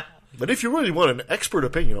 But if you really want an expert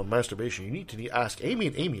opinion on masturbation, you need to ask Amy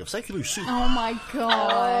and Amy of Secular Soup. Oh my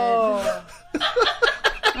god.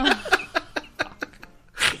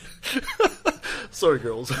 Sorry,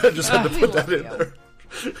 girls. I just had to put that in there.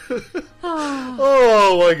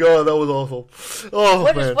 Oh my god, that was awful. Oh,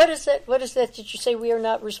 man. What is that? Did you say we are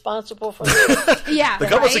not responsible for this? Yeah. The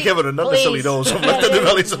comments of Kevin are not necessarily knows. So let them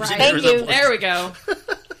develop some Thank you. There we go.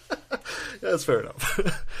 That's fair enough.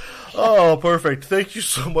 Oh, perfect. Thank you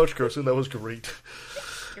so much, Kirsten. That was great.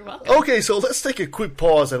 You're welcome. Okay, so let's take a quick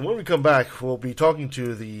pause, and when we come back, we'll be talking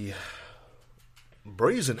to the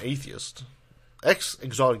Brazen Atheist,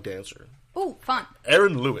 ex-exotic dancer, Ooh, fun.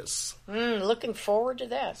 Aaron Lewis. Looking forward to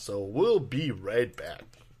that. So we'll be right back.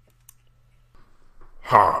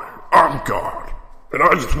 Hi, I'm God, and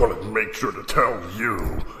I just wanted to make sure to tell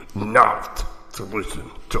you not to listen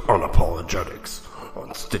to Unapologetics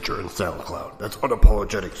on Stitcher and SoundCloud. That's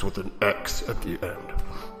Unapologetics with an X at the end.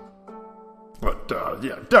 But,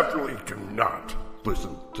 yeah, definitely do not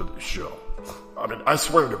listen to this show. I mean, I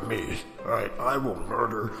swear to me, alright, I will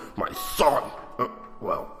murder my son.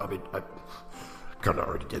 Well, I mean, I kind of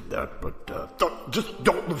already did that, but don't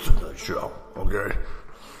listen to that show, okay?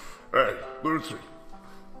 Hey, Lucy.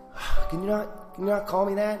 Can you not call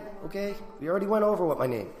me that, okay? We already went over what my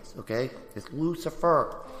name is, okay? It's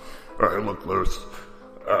Lucifer. Alright, look, Luce.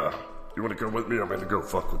 You want to come with me? I'm going to go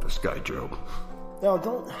fuck with this guy, Joe. No,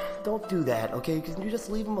 don't do that, okay? Can you just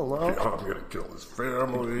leave him alone? Yeah, I'm going to kill his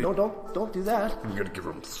family. No, don't do that. I'm going to give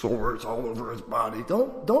him sores all over his body.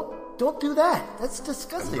 Don't do that. That's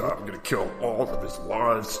disgusting. And, I'm going to kill all of his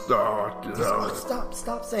livestock. You know?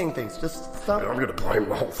 Stop saying things. Just stop. Yeah, I'm going to blame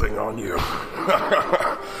the whole thing on you.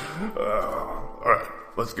 Alright,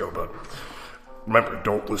 let's go, bud. Remember,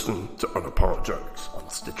 don't listen to Unapologetics on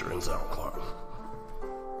Stitcher and SoundCloud.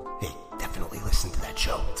 Hey, definitely listen to that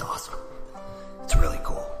show. It's awesome. It's really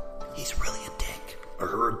cool. He's really a dick. I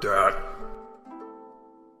heard that.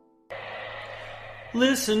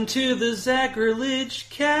 Listen to the Sacrilege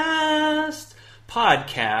Cast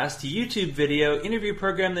podcast, YouTube video, interview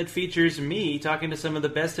program that features me talking to some of the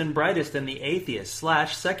best and brightest in the atheist /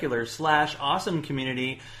 secular / awesome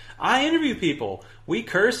community. I interview people. We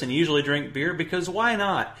curse and usually drink beer because why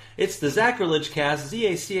not? It's the Sacrilege Cast,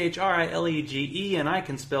 Zachrilege, and I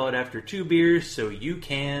can spell it after 2 beers, so you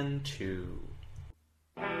can too.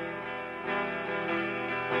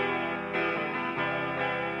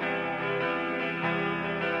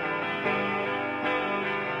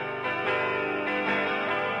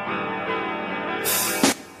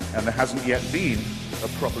 And there hasn't yet been a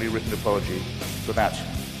properly written apology for that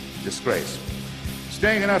disgrace.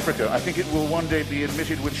 Staying in Africa, I think it will one day be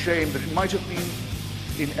admitted with shame that it might have been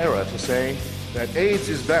in error to say that AIDS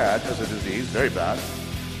is bad as a disease, very bad,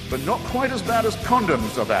 but not quite as bad as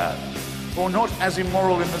condoms are bad, or not as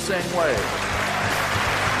immoral in the same way.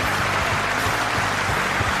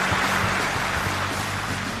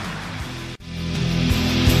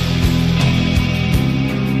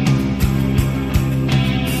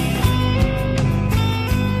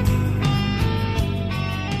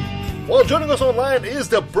 Well, joining us online is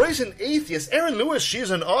the Brazen Atheist, Erin Lewis.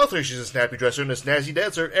 She's an author, she's a snappy dresser, and a snazzy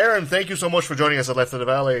dancer. Erin, thank you so much for joining us at Left of the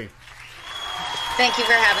Valley. Thank you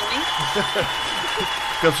for having me.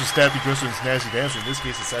 Comes from snappy dresser and snazzy dancer. In this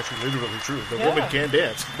case, it's actually literally true. The woman can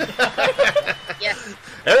dance. Yes.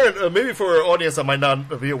 Erin, maybe for our audience that might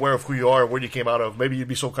not be aware of who you are, where you came out of, maybe you'd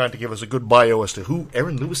be so kind to give us a good bio as to who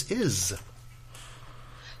Erin Lewis is.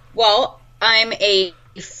 Well, I'm a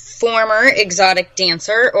former exotic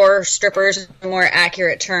dancer, or stripper is a more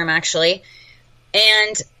accurate term, actually.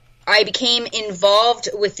 And I became involved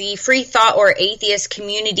with the free thought or atheist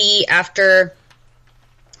community after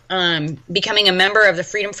becoming a member of the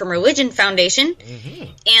Freedom from Religion Foundation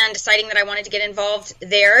and deciding that I wanted to get involved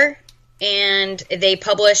there. And they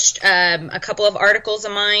published a couple of articles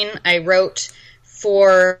of mine. I wrote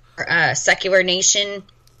for Secular Nation.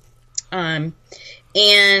 And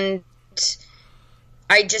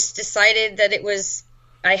I just decided that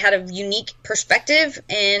I had a unique perspective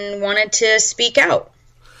and wanted to speak out.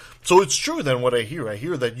 So it's true then what I hear. I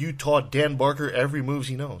hear that you taught Dan Barker every move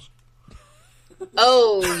he knows.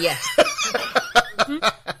 Oh, yes.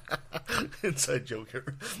 Inside joke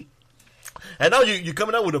here. And now you're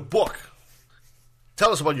coming out with a book.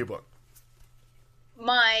 Tell us about your book.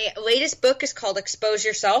 My latest book is called Expose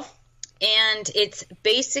Yourself, and it's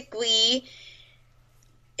basically,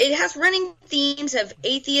 it has running themes of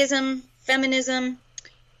atheism, feminism,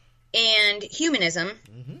 and humanism.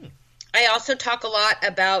 I also talk a lot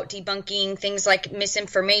about debunking things like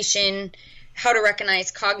misinformation, how to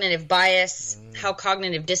recognize cognitive bias, how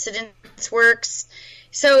cognitive dissonance works.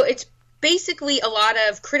 So it's basically a lot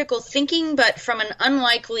of critical thinking, but from an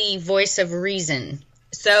unlikely voice of reason.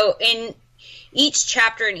 So in each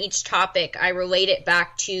chapter and each topic, I relate it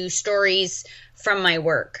back to stories from my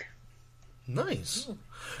work. Nice.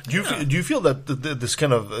 Do you feel that this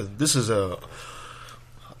kind of this is a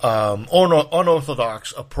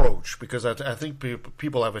unorthodox approach? Because I think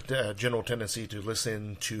people have a general tendency to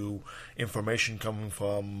listen to information coming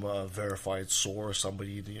from a verified source,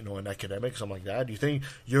 somebody, an academic, something like that. Do you think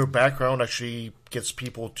your background actually gets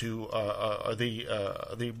people to are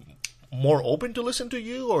they more open to listen to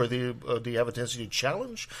you, or do you have a tendency to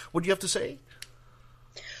challenge what you have to say?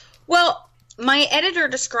 Well, my editor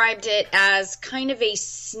described it as kind of a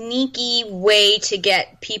sneaky way to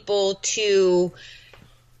get people to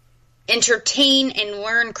entertain and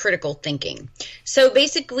learn critical thinking. So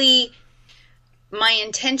basically, my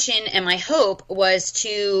intention and my hope was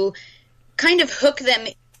to kind of hook them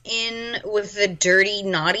in with the dirty,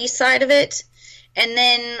 naughty side of it, and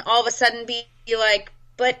then all of a sudden be like,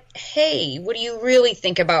 but hey, what do you really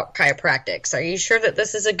think about chiropractics? Are you sure that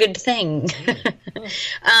this is a good thing?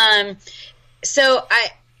 So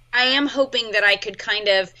I am hoping that I could kind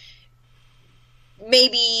of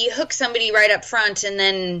maybe hook somebody right up front and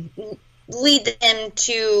then lead them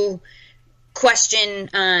to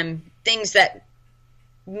question things that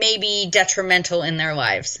may be detrimental in their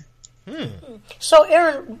lives. So,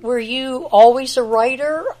 Erin, were you always a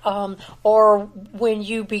writer, or when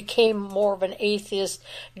you became more of an atheist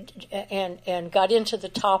and got into the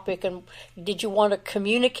topic, and did you want to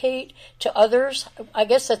communicate to others? I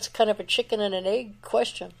guess that's kind of a chicken and an egg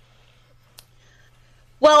question.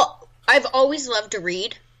 Well, I've always loved to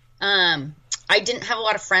read. I didn't have a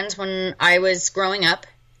lot of friends when I was growing up.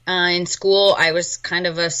 In school, I was kind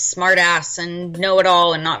of a smartass and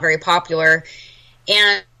know-it-all and not very popular.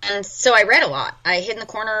 And so I read a lot. I hid in the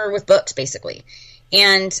corner with books, basically.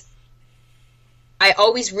 And I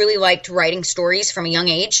always really liked writing stories from a young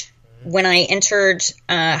age. When I entered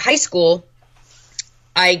high school,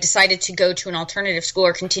 I decided to go to an alternative school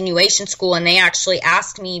or continuation school, and they actually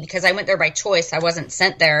asked me, because I went there by choice, I wasn't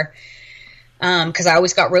sent there, because I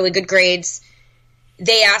always got really good grades.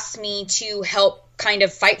 They asked me to help kind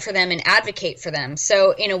of fight for them and advocate for them.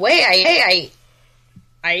 So in a way,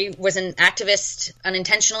 I was an activist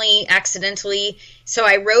unintentionally, accidentally. So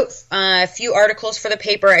I wrote a few articles for the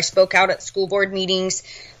paper. I spoke out at school board meetings,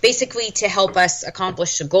 basically to help us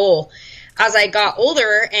accomplish a goal. As I got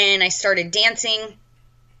older and I started dancing,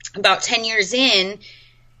 about 10 years in,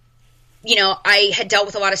 I had dealt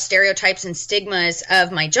with a lot of stereotypes and stigmas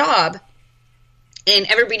of my job. And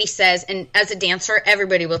everybody says, and as a dancer,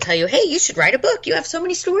 everybody will tell you, hey, you should write a book. You have so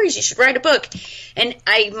many stories. You should write a book. And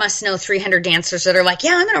I must know 300 dancers that are like,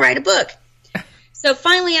 yeah, I'm going to write a book. So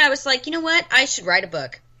finally I was like, you know what? I should write a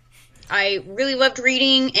book. I really loved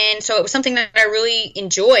reading, and so it was something that I really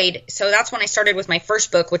enjoyed. So that's when I started with my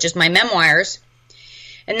first book, which is my memoirs.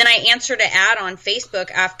 And then I answered an ad on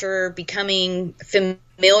Facebook after becoming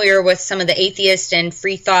familiar with some of the atheist and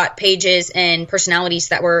free thought pages and personalities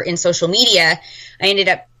that were in social media. I ended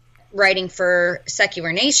up writing for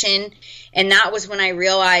Secular Nation, and that was when I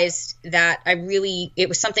realized that it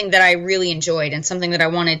was something that I really enjoyed and something that I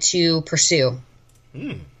wanted to pursue.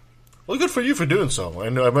 Well, good for you for doing so,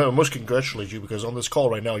 and I must congratulate you, because on this call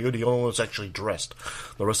right now, you're the only one that's actually dressed.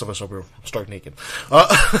 The rest of us are stark naked.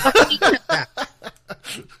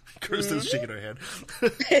 Kristen's shaking her head.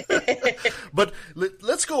 But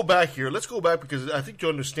let's go back here. Let's go back, because I think to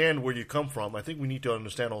understand where you come from, I think we need to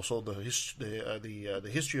understand also the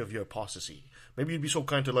history of your apostasy. Maybe you'd be so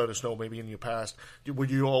kind to let us know, maybe in your past, were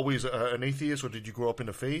you always an atheist, or did you grow up in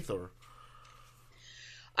the faith? Or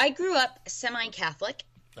I grew up semi-Catholic.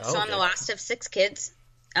 Oh, so I'm the last of 6 kids.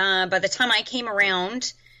 By the time I came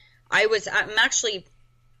around, I'm actually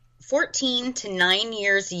 14 to 9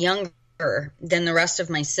 years younger than the rest of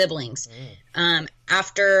my siblings.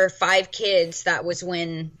 After 5 kids, that was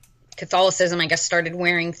when Catholicism, I guess, started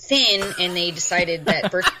wearing thin, and they decided that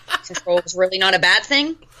birth control was really not a bad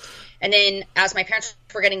thing. And then as my parents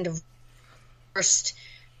were getting divorced,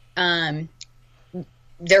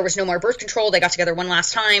 there was no more birth control. They got together one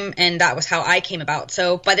last time, and that was how I came about.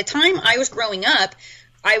 So by the time I was growing up,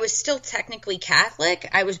 I was still technically Catholic.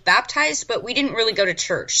 I was baptized, but we didn't really go to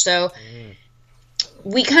church. So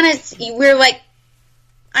we're like,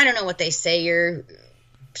 I don't know what they say, you're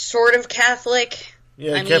sort of Catholic.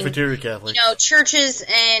 Yeah, cafeteria Catholic. Churches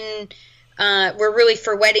and we're really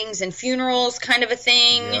for weddings and funerals kind of a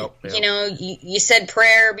thing. Yep. You said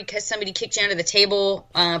prayer because somebody kicked you under the table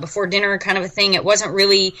before dinner kind of a thing. It wasn't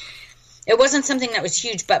something that was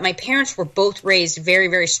huge, but my parents were both raised very,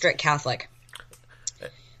 very strict Catholic.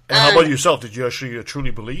 And how about yourself? Did you actually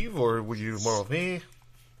truly believe, or were you more of me?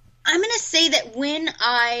 I'm going to say that when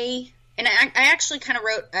I actually kind of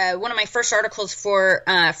wrote one of my first articles for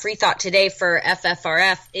Free Thought Today for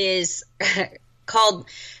FFRF is called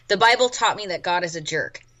 "The Bible Taught Me That God is a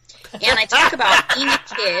Jerk," and I talk about being a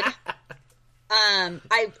kid.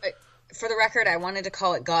 For the record, I wanted to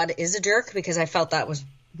call it "God is a Jerk" because I felt that was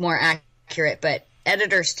more accurate. But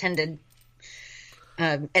editors tend to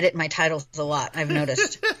edit my titles a lot, I've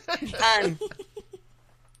noticed.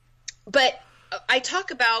 But I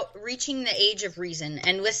talk about reaching the age of reason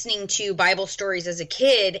and listening to Bible stories as a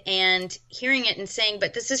kid and hearing it and saying,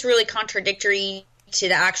 but this is really contradictory to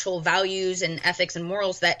the actual values and ethics and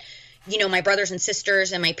morals that, my brothers and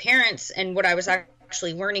sisters and my parents and what I was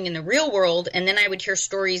actually learning in the real world. And then I would hear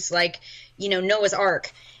stories like, Noah's Ark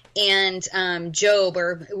and Job,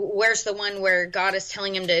 or where's the one where God is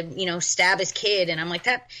telling him to, stab his kid. And I'm like,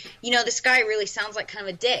 that, this guy really sounds like kind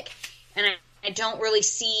of a dick. And I don't really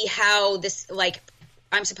see how this,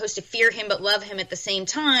 I'm supposed to fear him but love him at the same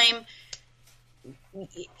time.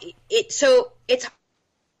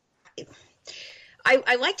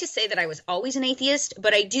 I like to say that I was always an atheist,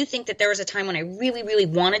 but I do think that there was a time when I really, really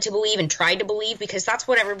wanted to believe and tried to believe because that's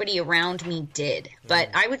what everybody around me did. But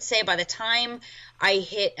I would say by the time I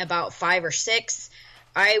hit about 5 or 6,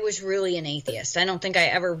 I was really an atheist. I don't think I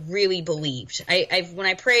ever really believed. When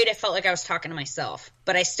I prayed, I felt like I was talking to myself,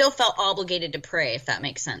 but I still felt obligated to pray, if that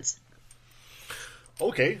makes sense.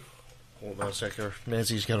 Okay. Hold on a second.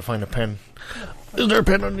 Nancy's got to find a pen. Is there a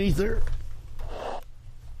pen underneath there?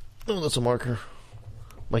 Oh, that's a marker.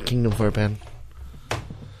 My Kingdom Fire pen.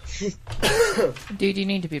 Dude, you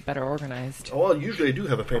need to be better organized. Oh, well, usually I do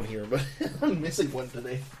have a pen here, but I'm missing one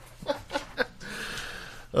today.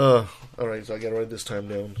 Alright, so I gotta write this time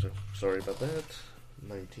down. So sorry about that.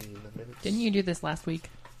 19 minutes. Didn't you do this last week?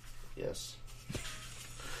 Yes.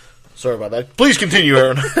 Sorry about that. Please continue,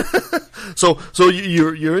 Aaron. So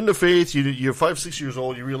you're in the faith. You're 5, 6 years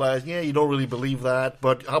old. You realize, you don't really believe that.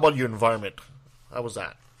 But how about your environment? How was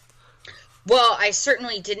that? Well, I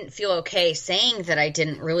certainly didn't feel okay saying that I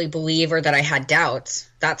didn't really believe or that I had doubts.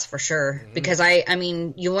 That's for sure. Mm-hmm. Because I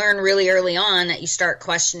mean, you learn really early on that you start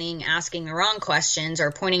questioning, asking the wrong questions or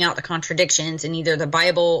pointing out the contradictions in either the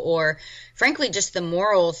Bible or, frankly, just the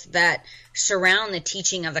morals that surround the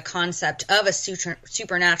teaching of the concept of a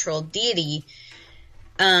supernatural deity.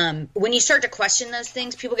 When you start to question those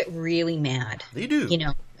things, people get really mad. They do.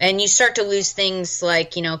 And you start to lose things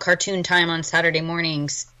like, cartoon time on Saturday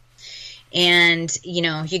mornings. And,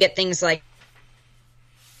 you get things like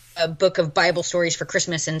a book of Bible stories for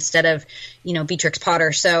Christmas instead of, Beatrix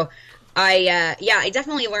Potter. So I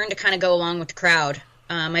definitely learned to kind of go along with the crowd.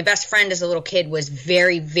 My best friend as a little kid was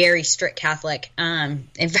very, very strict Catholic.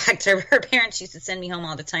 In fact, her parents used to send me home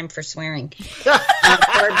all the time for swearing or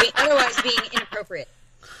otherwise being inappropriate.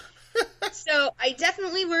 So I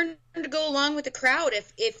definitely learned to go along with the crowd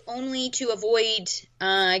if only to avoid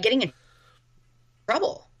getting in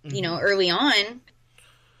trouble. Early on.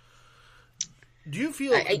 Do you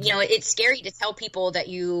feel it's scary to tell people that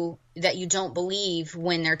you don't believe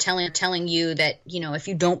when they're telling you that, if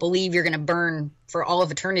you don't believe, you're going to burn for all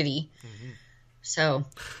of eternity. Mm-hmm. So,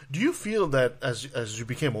 do you feel that as you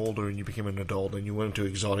became older and you became an adult and you went into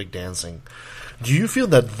exotic dancing, do you feel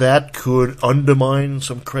that could undermine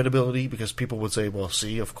some credibility because people would say, well,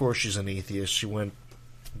 see, of course she's an atheist. She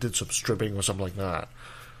did some stripping or something like that.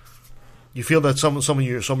 You feel that some of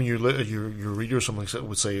your readers, something like that,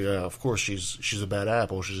 would say, of course she's a bad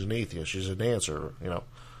apple. She's an atheist. She's a dancer.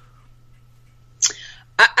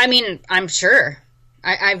 I mean, I'm sure.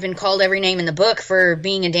 I've been called every name in the book for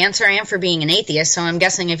being a dancer and for being an atheist. So I'm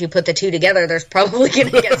guessing if you put the two together, there's probably going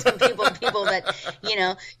to get some people that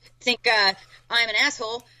think I'm an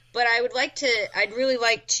asshole. But I'd really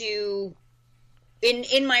like to.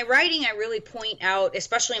 In my writing, I really point out,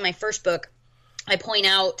 especially in my first book, I point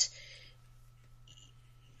out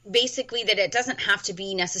basically that it doesn't have to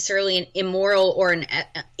be necessarily an immoral or an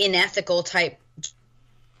unethical type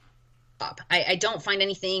job. I don't find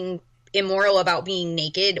anything immoral about being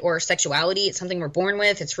naked or sexuality. It's something we're born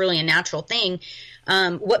with. It's really a natural thing.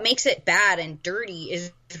 What makes it bad and dirty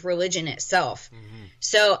is religion itself. Mm-hmm.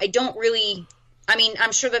 So I don't really,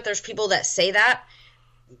 I'm sure that there's people that say that,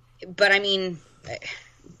 but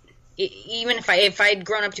even if I'd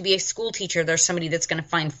grown up to be a school teacher, there's somebody that's going to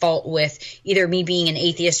find fault with either me being an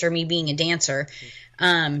atheist or me being a dancer.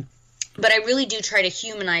 But I really do try to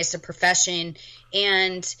humanize the profession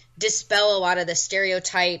and dispel a lot of the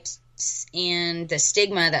stereotypes and the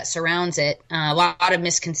stigma that surrounds it. A lot of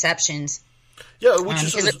misconceptions. Yeah, which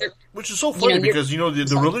is so funny because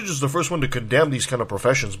the religion is the first one to condemn these kind of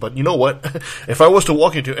professions. But you know what? If I was to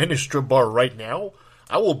walk into any strip bar right now,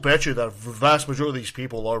 I will bet you that the vast majority of these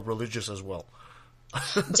people are religious as well.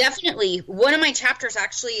 Definitely. One of my chapters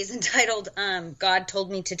actually is entitled God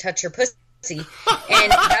Told Me to Touch Your Pussy.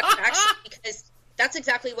 And that's actually because that's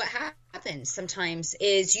exactly what happens sometimes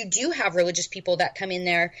is you do have religious people that come in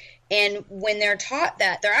there, and when they're taught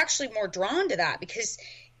that, they're actually more drawn to that because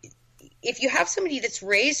if you have somebody that's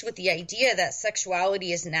raised with the idea that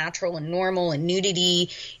sexuality is natural and normal and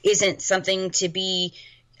nudity isn't something to be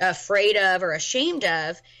afraid of or ashamed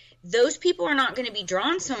of, those people are not going to be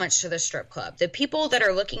drawn so much to the strip club. The people that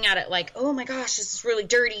are looking at it like, oh my gosh, this is really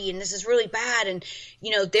dirty and this is really bad, and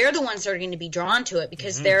they're the ones that are going to be drawn to it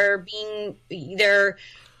because they're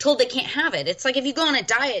told they can't have it. It's like if you go on a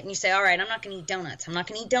diet and you say, all right, I'm not going to eat donuts. I'm not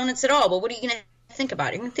going to eat donuts at all. But what are you going to think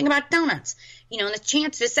about? You're going to think about donuts. And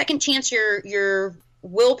the second chance your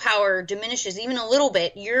willpower diminishes even a little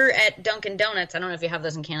bit, you're at Dunkin' Donuts. I don't know if you have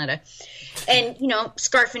those in Canada. And,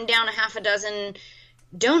 scarfing down a half a dozen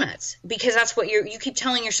donuts because that's what you keep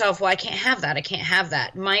telling yourself, well, I can't have that. I can't have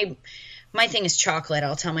that. My thing is chocolate.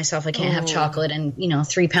 I'll tell myself I can't have chocolate. And,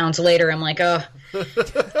 3 pounds later, I'm like, oh,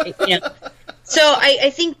 So I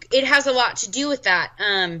think it has a lot to do with that.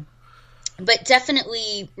 But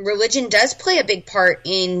definitely religion does play a big part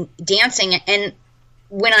in dancing. And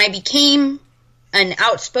when I became an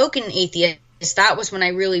outspoken atheist, that was when I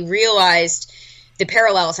really realized the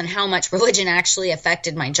parallels and how much religion actually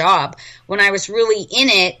affected my job. When I was really in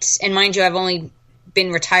it, and mind you, I've only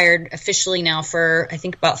been retired officially now for I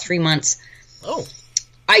think about 3 months. Oh.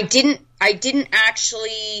 I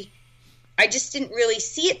just didn't really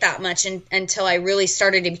see it that much until I really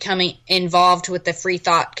started to become involved with the free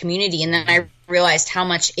thought community, and then I realized how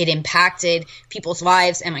much it impacted people's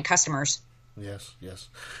lives and my customers. Yes.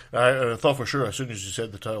 I thought for sure as soon as you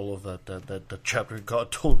said the title of that chapter,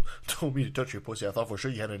 God told me to touch your pussy, I thought for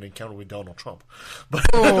sure you had an encounter with Donald Trump. But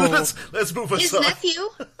let's move aside. His nephew.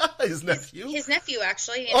 His nephew. His nephew,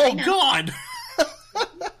 actually. Oh God.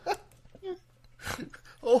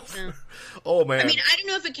 Oh man. I don't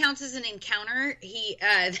know if it counts as an encounter.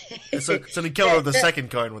 It's an encounter of the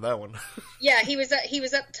second kind with that one. Yeah, he was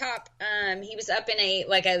up top. He was up in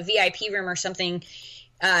a VIP room or something.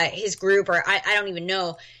 His group, or I don't even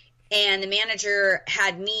know. And the manager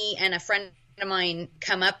had me and a friend of mine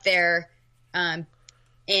come up there. And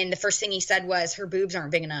the first thing he said was, her boobs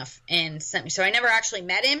aren't big enough, and sent me. So I never actually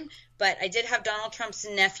met him, but I did have Donald Trump's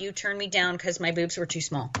nephew turn me down because my boobs were too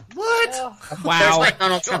small. What? Oh. Wow. There's my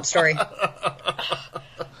Donald Trump story.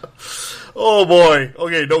 Oh boy.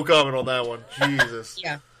 Okay, no comment on that one. Jesus.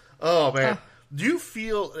 Yeah. Oh man. Do you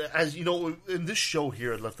feel, as you know, in this show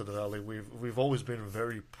here at Left of the Valley, we've always been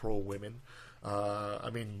very pro women.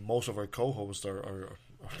 Most of our co-hosts are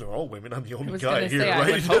they're all women. I'm the only guy here, right?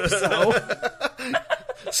 I would hope so.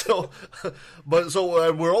 So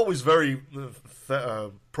we're always very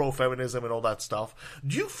pro-feminism and all that stuff.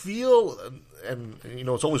 Do you feel, and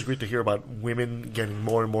it's always great to hear about women getting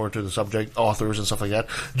more and more into the subject, authors and stuff like that.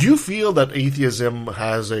 Do you feel that atheism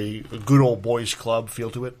has a good old boys club feel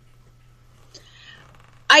to it?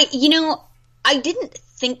 I didn't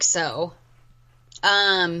think so.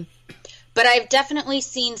 But I've definitely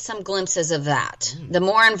seen some glimpses of that. The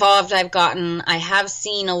more involved I've gotten, I have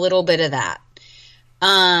seen a little bit of that.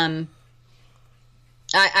 I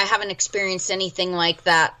haven't experienced anything like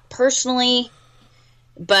that personally,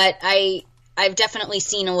 but I've definitely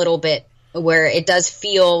seen a little bit where it does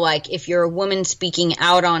feel like if you're a woman speaking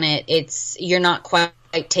out on it, you're not quite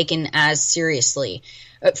taken as seriously.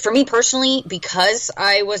 For me personally, because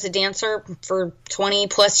I was a dancer for 20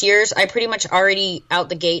 plus years, I pretty much already out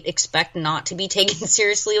the gate expect not to be taken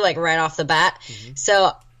seriously, like right off the bat. Mm-hmm.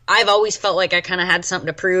 So I've always felt like I kind of had something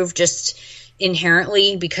to prove just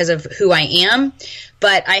inherently because of who I am.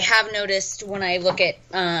 But I have noticed when I look at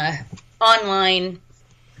online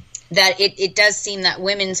that it does seem that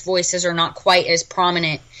women's voices are not quite as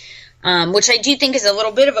prominent, which I do think is a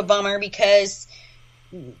little bit of a bummer because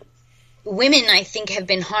women, I think, have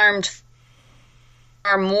been harmed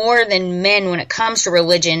far more than men when it comes to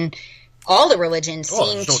religion. All the religions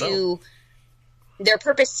their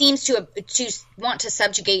purpose seems to want to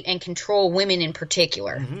subjugate and control women in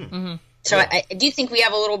particular. Mm-hmm. Mm-hmm. So I do think we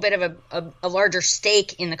have a little bit of a larger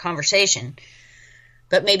stake in the conversation,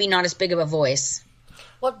 but maybe not as big of a voice.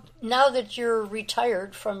 Well, now that you're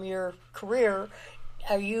retired from your career,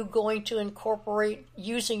 are you going to incorporate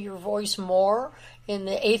using your voice more in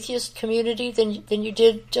the atheist community than you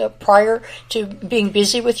did prior to being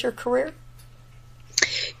busy with your career?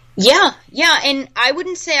 Yeah, and I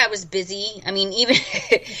wouldn't say I was busy. I mean, even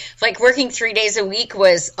like working 3 days a week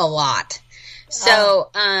was a lot.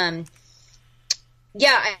 So,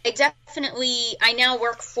 I now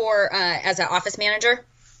work for as an office manager,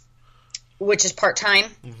 which is part-time,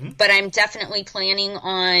 but I'm definitely planning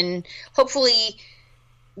on hopefully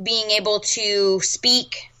being able to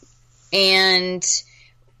speak and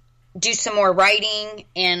do some more writing,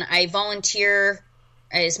 and I volunteer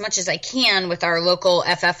as much as I can with our local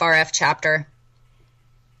FFRF chapter.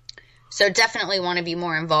 So definitely want to be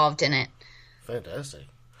more involved in it. Fantastic.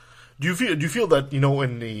 Do you feel that,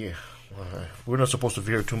 in the we're not supposed to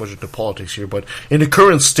veer too much into politics here, but in the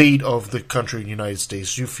current state of the country in the United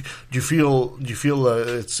States, do you feel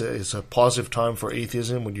it's a positive time for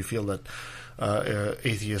atheism? When you feel that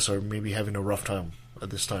atheists are maybe having a rough time at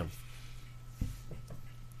this time?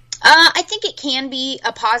 I think it can be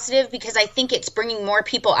a positive because I think it's bringing more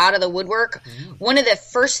people out of the woodwork. Mm. One of the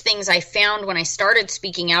first things I found when I started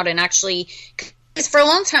speaking out, and actually, because for a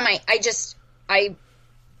long time I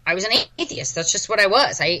was an atheist. That's just what I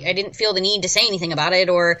was. I didn't feel the need to say anything about it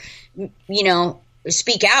or,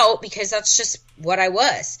 speak out because that's just what I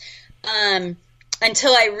was.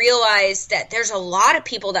 Until I realized that there's a lot of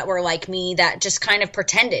people that were like me that just kind of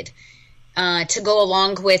pretended to go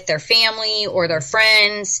along with their family or their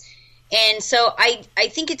friends. And so I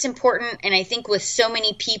think it's important, and I think with so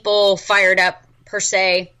many people fired up, per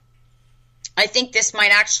se, I think this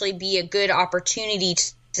might actually be a good opportunity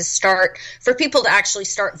to start, for people to actually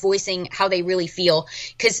start voicing how they really feel.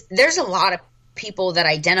 Because there's a lot of people that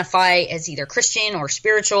identify as either Christian or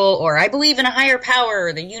spiritual, or I believe in a higher power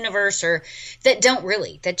or the universe, or that don't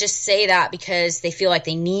really, that just say that because they feel like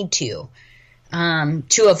they need to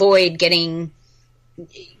avoid getting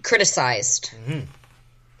criticized. Mm-hmm.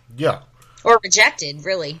 Yeah. Or rejected,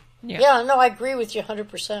 really. Yeah, no, I agree with you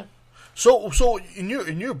 100%. So in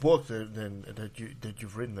your book that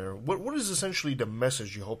you've written there, what is essentially the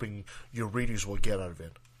message you're hoping your readers will get out of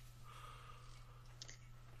it?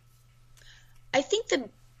 I think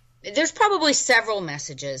there's probably several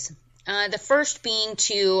messages. The first being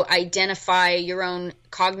to identify your own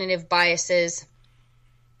cognitive biases,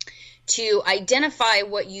 to identify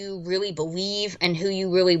what you really believe and who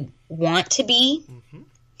you really want to be. Mm-hmm.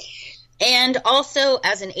 And also,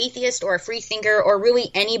 as an atheist or a free thinker, or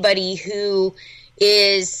really anybody who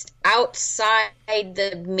is outside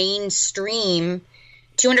the mainstream,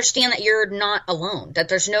 to understand that you're not alone, that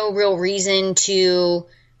there's no real reason to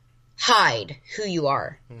hide who you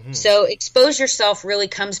are. Mm-hmm. So expose yourself really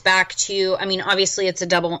comes back to, I mean, obviously it's a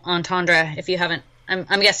double entendre. If you haven't,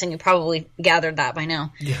 I'm guessing you probably gathered that by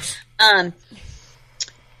now. Yes.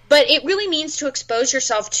 But it really means to expose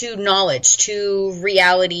yourself to knowledge, to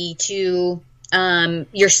reality, to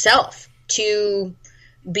yourself, to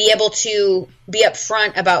be able to be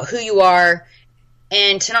upfront about who you are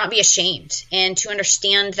and to not be ashamed, and to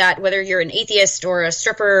understand that whether you're an atheist or a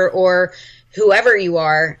stripper or whoever you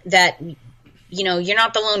are, that you're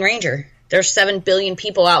not the Lone Ranger. There's 7 billion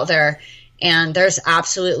people out there, and there's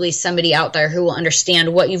absolutely somebody out there who will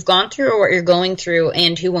understand what you've gone through or what you're going through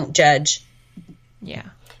and who won't judge. Yeah.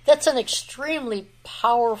 That's an extremely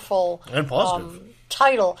powerful and positive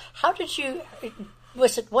title. How did you...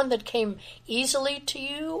 Was it one that came easily to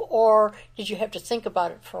you, or did you have to think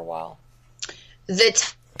about it for a while?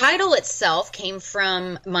 The title itself came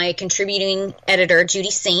from my contributing editor, Judy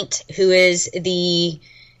Saint, who is the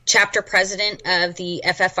chapter president of the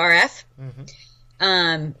FFRF.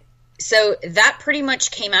 So that pretty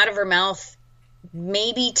much came out of her mouth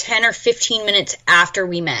maybe 10 or 15 minutes after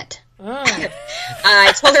we met.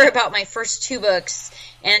 I told her about my first 2 books,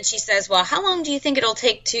 and she says, well, how long do you think it'll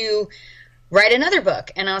take to write another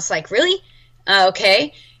book? And I was like, really?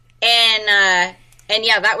 Okay. And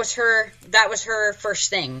yeah, that was her first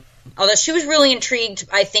thing. Although she was really intrigued,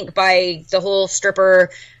 I think, by the whole stripper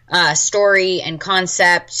story and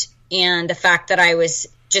concept, and the fact that I was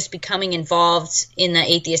just becoming involved in the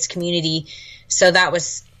atheist community. So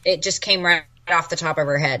it just came right off the top of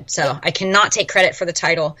her head. So I cannot take credit for the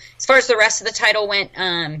title. As far as the rest of the title went,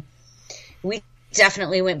 we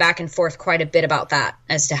definitely went back and forth quite a bit about that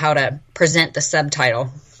as to how to present the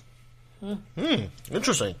subtitle.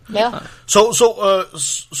 Interesting. Yeah. So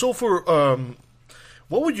for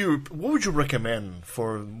what would you recommend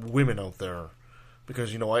for women out there?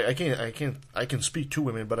 Because I can speak to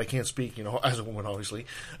women, but I can't speak as a woman, obviously.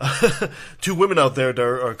 To women out there that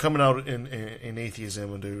are coming out in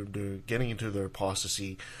atheism and they're getting into their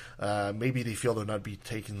apostasy. Maybe they feel they're not being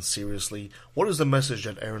taken seriously. What is the message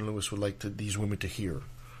that Aaron Lewis would like these women to hear?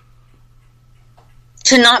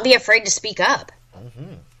 To not be afraid to speak up.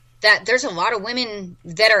 That there's a lot of women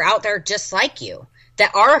that are out there just like you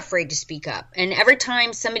that are afraid to speak up. And every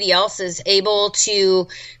time somebody else is able to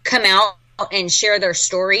come out and share their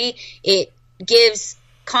story, it gives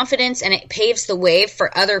confidence and it paves the way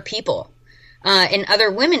for other people and other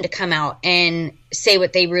women to come out and say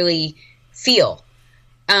what they really feel,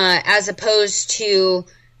 as opposed to,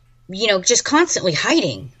 just constantly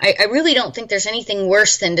hiding. I really don't think there's anything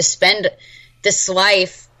worse than to spend this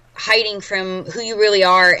life hiding from who you really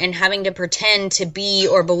are and having to pretend to be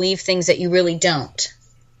or believe things that you really don't.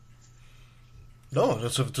 No,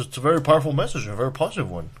 it's a very powerful message and a very positive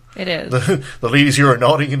one. It is. The ladies here are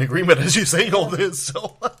nodding in agreement as you say all this.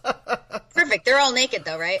 So perfect. They're all naked,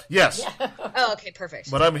 though, right? Yes. Yeah. Oh, okay,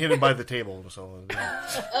 perfect. But I'm hidden by the table, so.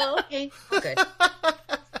 Oh, okay. Good.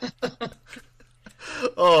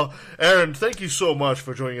 Oh, Aaron, thank you so much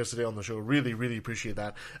for joining us today on the show. Really, really appreciate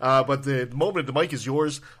that. But the mic is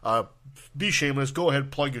yours. Be shameless. Go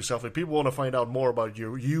ahead, plug yourself. If people want to find out more about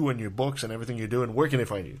you and your books and everything you're doing, where can they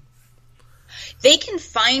find you? They can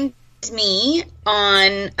find me on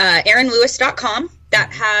aaronlewis.com.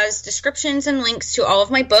 That has descriptions and links to all of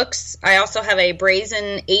my books. I also have a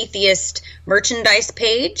Brazen Atheist merchandise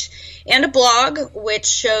page and a blog which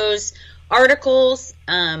shows articles,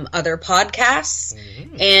 other podcasts,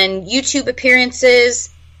 and YouTube appearances.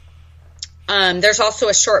 There's also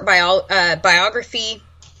a short biography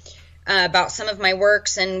about some of my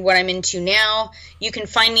works and what I'm into now. You can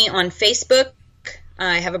find me on Facebook.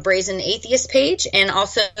 I have a Brazen Atheist page, and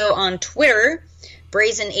also on Twitter,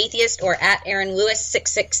 Brazen Atheist or at Aaron Lewis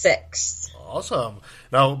 666. Awesome.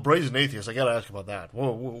 Now, Brazen Atheist, I got to ask about that.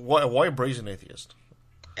 Why Brazen Atheist?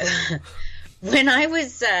 When I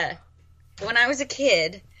was a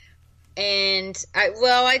kid, and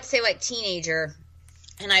I'd say like teenager,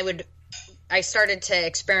 and I started to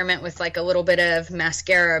experiment with like a little bit of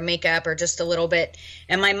mascara or makeup or just a little bit,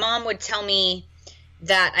 and my mom would tell me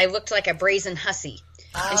that I looked like a brazen hussy.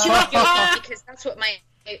 And she would joke because that's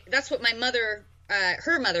what my mother,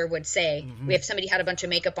 her mother would say if somebody had a bunch of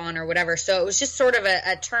makeup on or whatever. So it was just sort of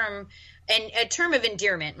a term of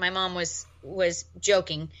endearment. My mom was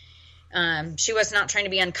joking. She was not trying to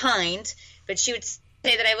be unkind, but she would say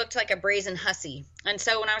that I looked like a brazen hussy. And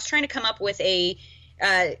so when I was trying to come up with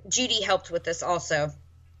Judy helped with this also.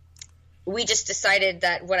 We just decided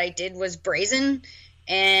that what I did was brazen,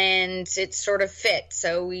 and it sort of fit.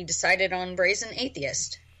 So we decided on Brazen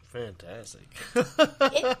Atheist. Fantastic.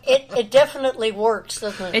 It definitely works,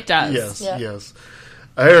 doesn't it? It does. Yes.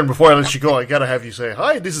 Aaron, before I let you go, I got to have you say,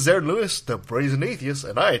 hi, this is Aaron Lewis, the Brazen Atheist,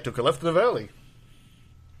 and I took a left in the valley.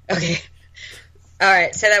 Okay. All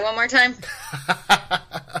right, say that one more time.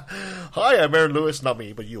 Hi, I'm Aaron Lewis. Not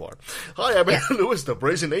me, but you are. Hi, I'm Aaron Lewis, the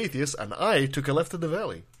Brazen Atheist, and I took a left in the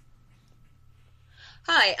valley.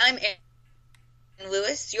 Hi, I'm Aaron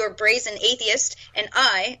Lewis, your Brazen Atheist, and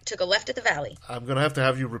I took a left at the valley. I'm going to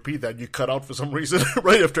have you repeat that. You cut out for some reason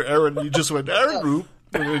right after Aaron. You just went, Aaron Roop.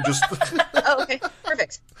 And it just... Oh, okay.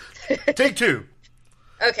 Perfect. Take two.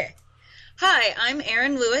 Okay. Hi, I'm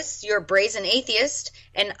Aaron Lewis, your brazen atheist,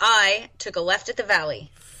 and I took a left at the Valley.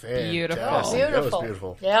 Beautiful. That was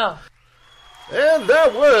beautiful. Yeah. And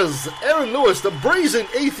that was Aaron Lewis, the brazen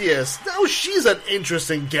atheist. Now she's an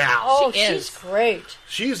interesting gal. Oh, she's great.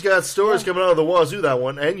 She's got stories coming out of the wazoo, that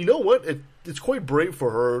one. And you know what? It's quite brave for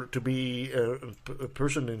her to be a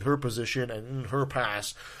person in her position and in her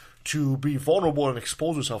past to be vulnerable and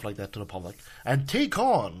expose herself like that to the public and take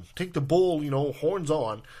the bull, horns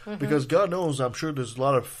on, because God knows, I'm sure there's a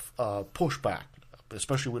lot of pushback,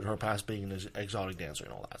 especially with her past being an exotic dancer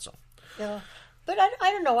and all that. So, yeah. But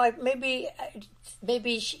I don't know.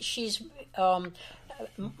 Maybe she's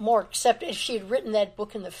more accepted. If she had written that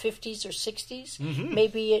book in the 50s or 60s,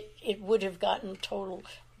 maybe it would have gotten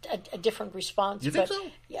a different response. You think so?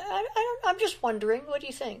 Yeah, I'm just wondering. What do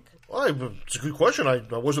you think? Well, it's a good question. I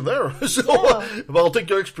wasn't there, so I'll take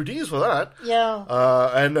your expertise for that. Yeah.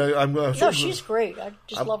 No, she's great. I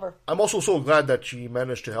just love her. I'm also so glad that she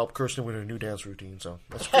managed to help Kirsten with her new dance routine. So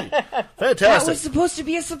that's great. Fantastic. That was supposed to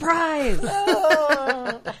be a surprise.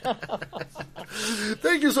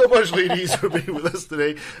 Thank you so much, ladies, for being with us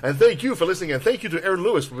today, and thank you for listening, and thank you to Aaron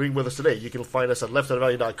Lewis for being with us today. You can find us at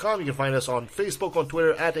leftatvalley.com. You can find us on Facebook, on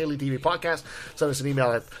Twitter at LATV Podcast. Send us an email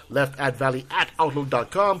at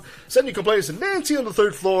leftatvalley@outlook.com. Send your complaints to Nancy on the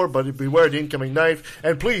 3rd floor, but beware the incoming knife.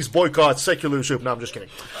 And please boycott Secular Soup. No, I'm just kidding.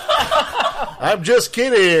 I'm just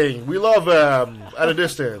kidding. We love them at a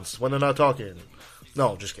distance when they're not talking.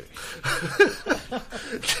 No, just kidding.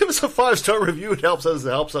 Give us a 5-star review. It helps us. It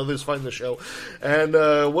helps others find the show. And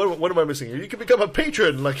what am I missing here? You can become a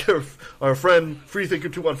patron, like our friend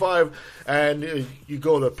Freethinker215, and you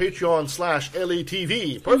go to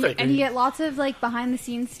Patreon/LATV. Perfect. And you get lots of behind the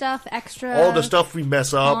scenes stuff, extra. All the stuff we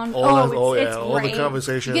mess up. All the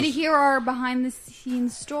conversations. You get to hear our behind the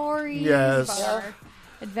scenes stories. Yes. About our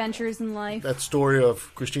adventures in life. That story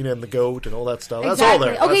of Christina and the goat and all that stuff. Exactly. That's all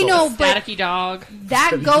there. Okay, That's all no, there. but Staticky dog.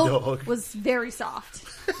 That Staticky goat dog. was very soft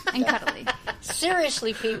and cuddly.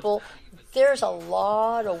 Seriously, people, there's a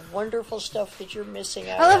lot of wonderful stuff that you're missing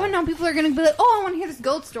out I love on. when now people are going to be like, "Oh, I want to hear this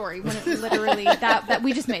goat story," when it literally that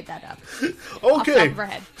we just made that up. Off the top Okay, of our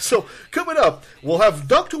head. so coming up, we'll have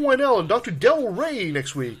Dr. Wynell and Dr. Del Rey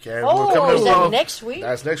next week. And Oh, we're coming is that along- next week?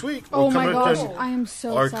 That's next week. Oh We're my coming gosh, to I am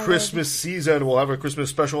so our excited. Christmas season. We'll have a Christmas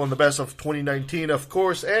special on the best of 2019, of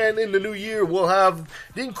course. And in the new year, we'll have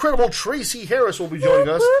the incredible Tracy Harris will be joining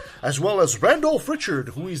us, as well as Randolph Richard,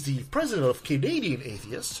 who is the president of Canadian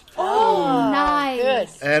Atheists. Oh, nice. Good.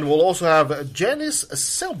 And we'll also have Janice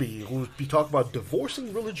Selby, who will be talking about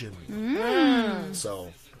divorcing religion.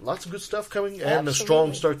 So, lots of good stuff coming, and a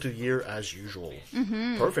strong start to the year as usual.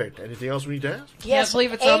 Perfect. Anything else we need to ask? Can't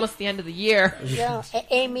believe it's almost the end of the year. Yeah,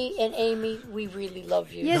 Amy, we really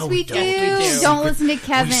love you. Yes, we do. Don't listen to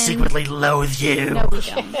Kevin. We secretly loathe you. No, we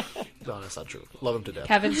don't. No, that's not true. Love him to death.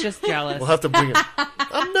 Kevin's just jealous. We'll have to bring him.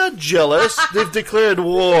 I'm not jealous. They've declared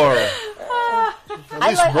war. At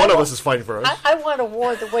least one of us is fighting for us. I want a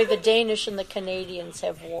war the way the Danish and the Canadians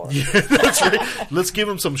have war. Yeah, that's right. Let's give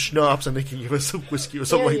them some schnapps and they can give us some whiskey or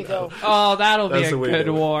something There like you go. that. Oh, that'll That's be the a way to good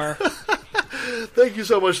do it. war. Thank you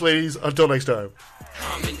so much, ladies. Until next time.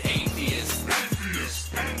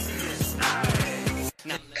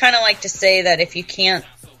 Kind of like to say that if you can't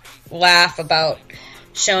laugh about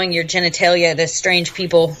showing your genitalia to strange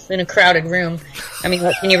people in a crowded room, I mean,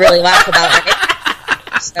 what can you really laugh about,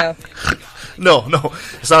 right? So, No,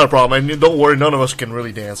 it's not a problem. And don't worry, none of us can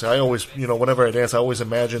really dance. I always, whenever I dance, I always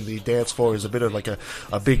imagine the dance floor is a bit of like a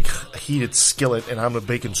big heated skillet, and I'm a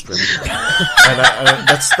bacon strip. And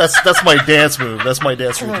that's my dance move. That's my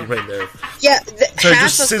dance routine right there. yeah, So I half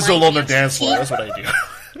just of sizzle my on the dance floor. routine- That's what I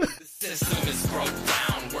do. System is broke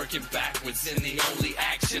down, working backwards, and the only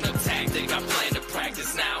action or tactic I plan to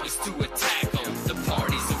practice now is to attack them. The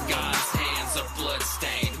parties of God's hands are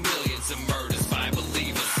bloodstained, millions of murders by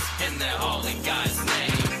believers, and they're all in God's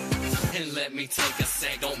name. And let me take a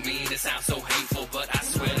sec, don't mean to sound so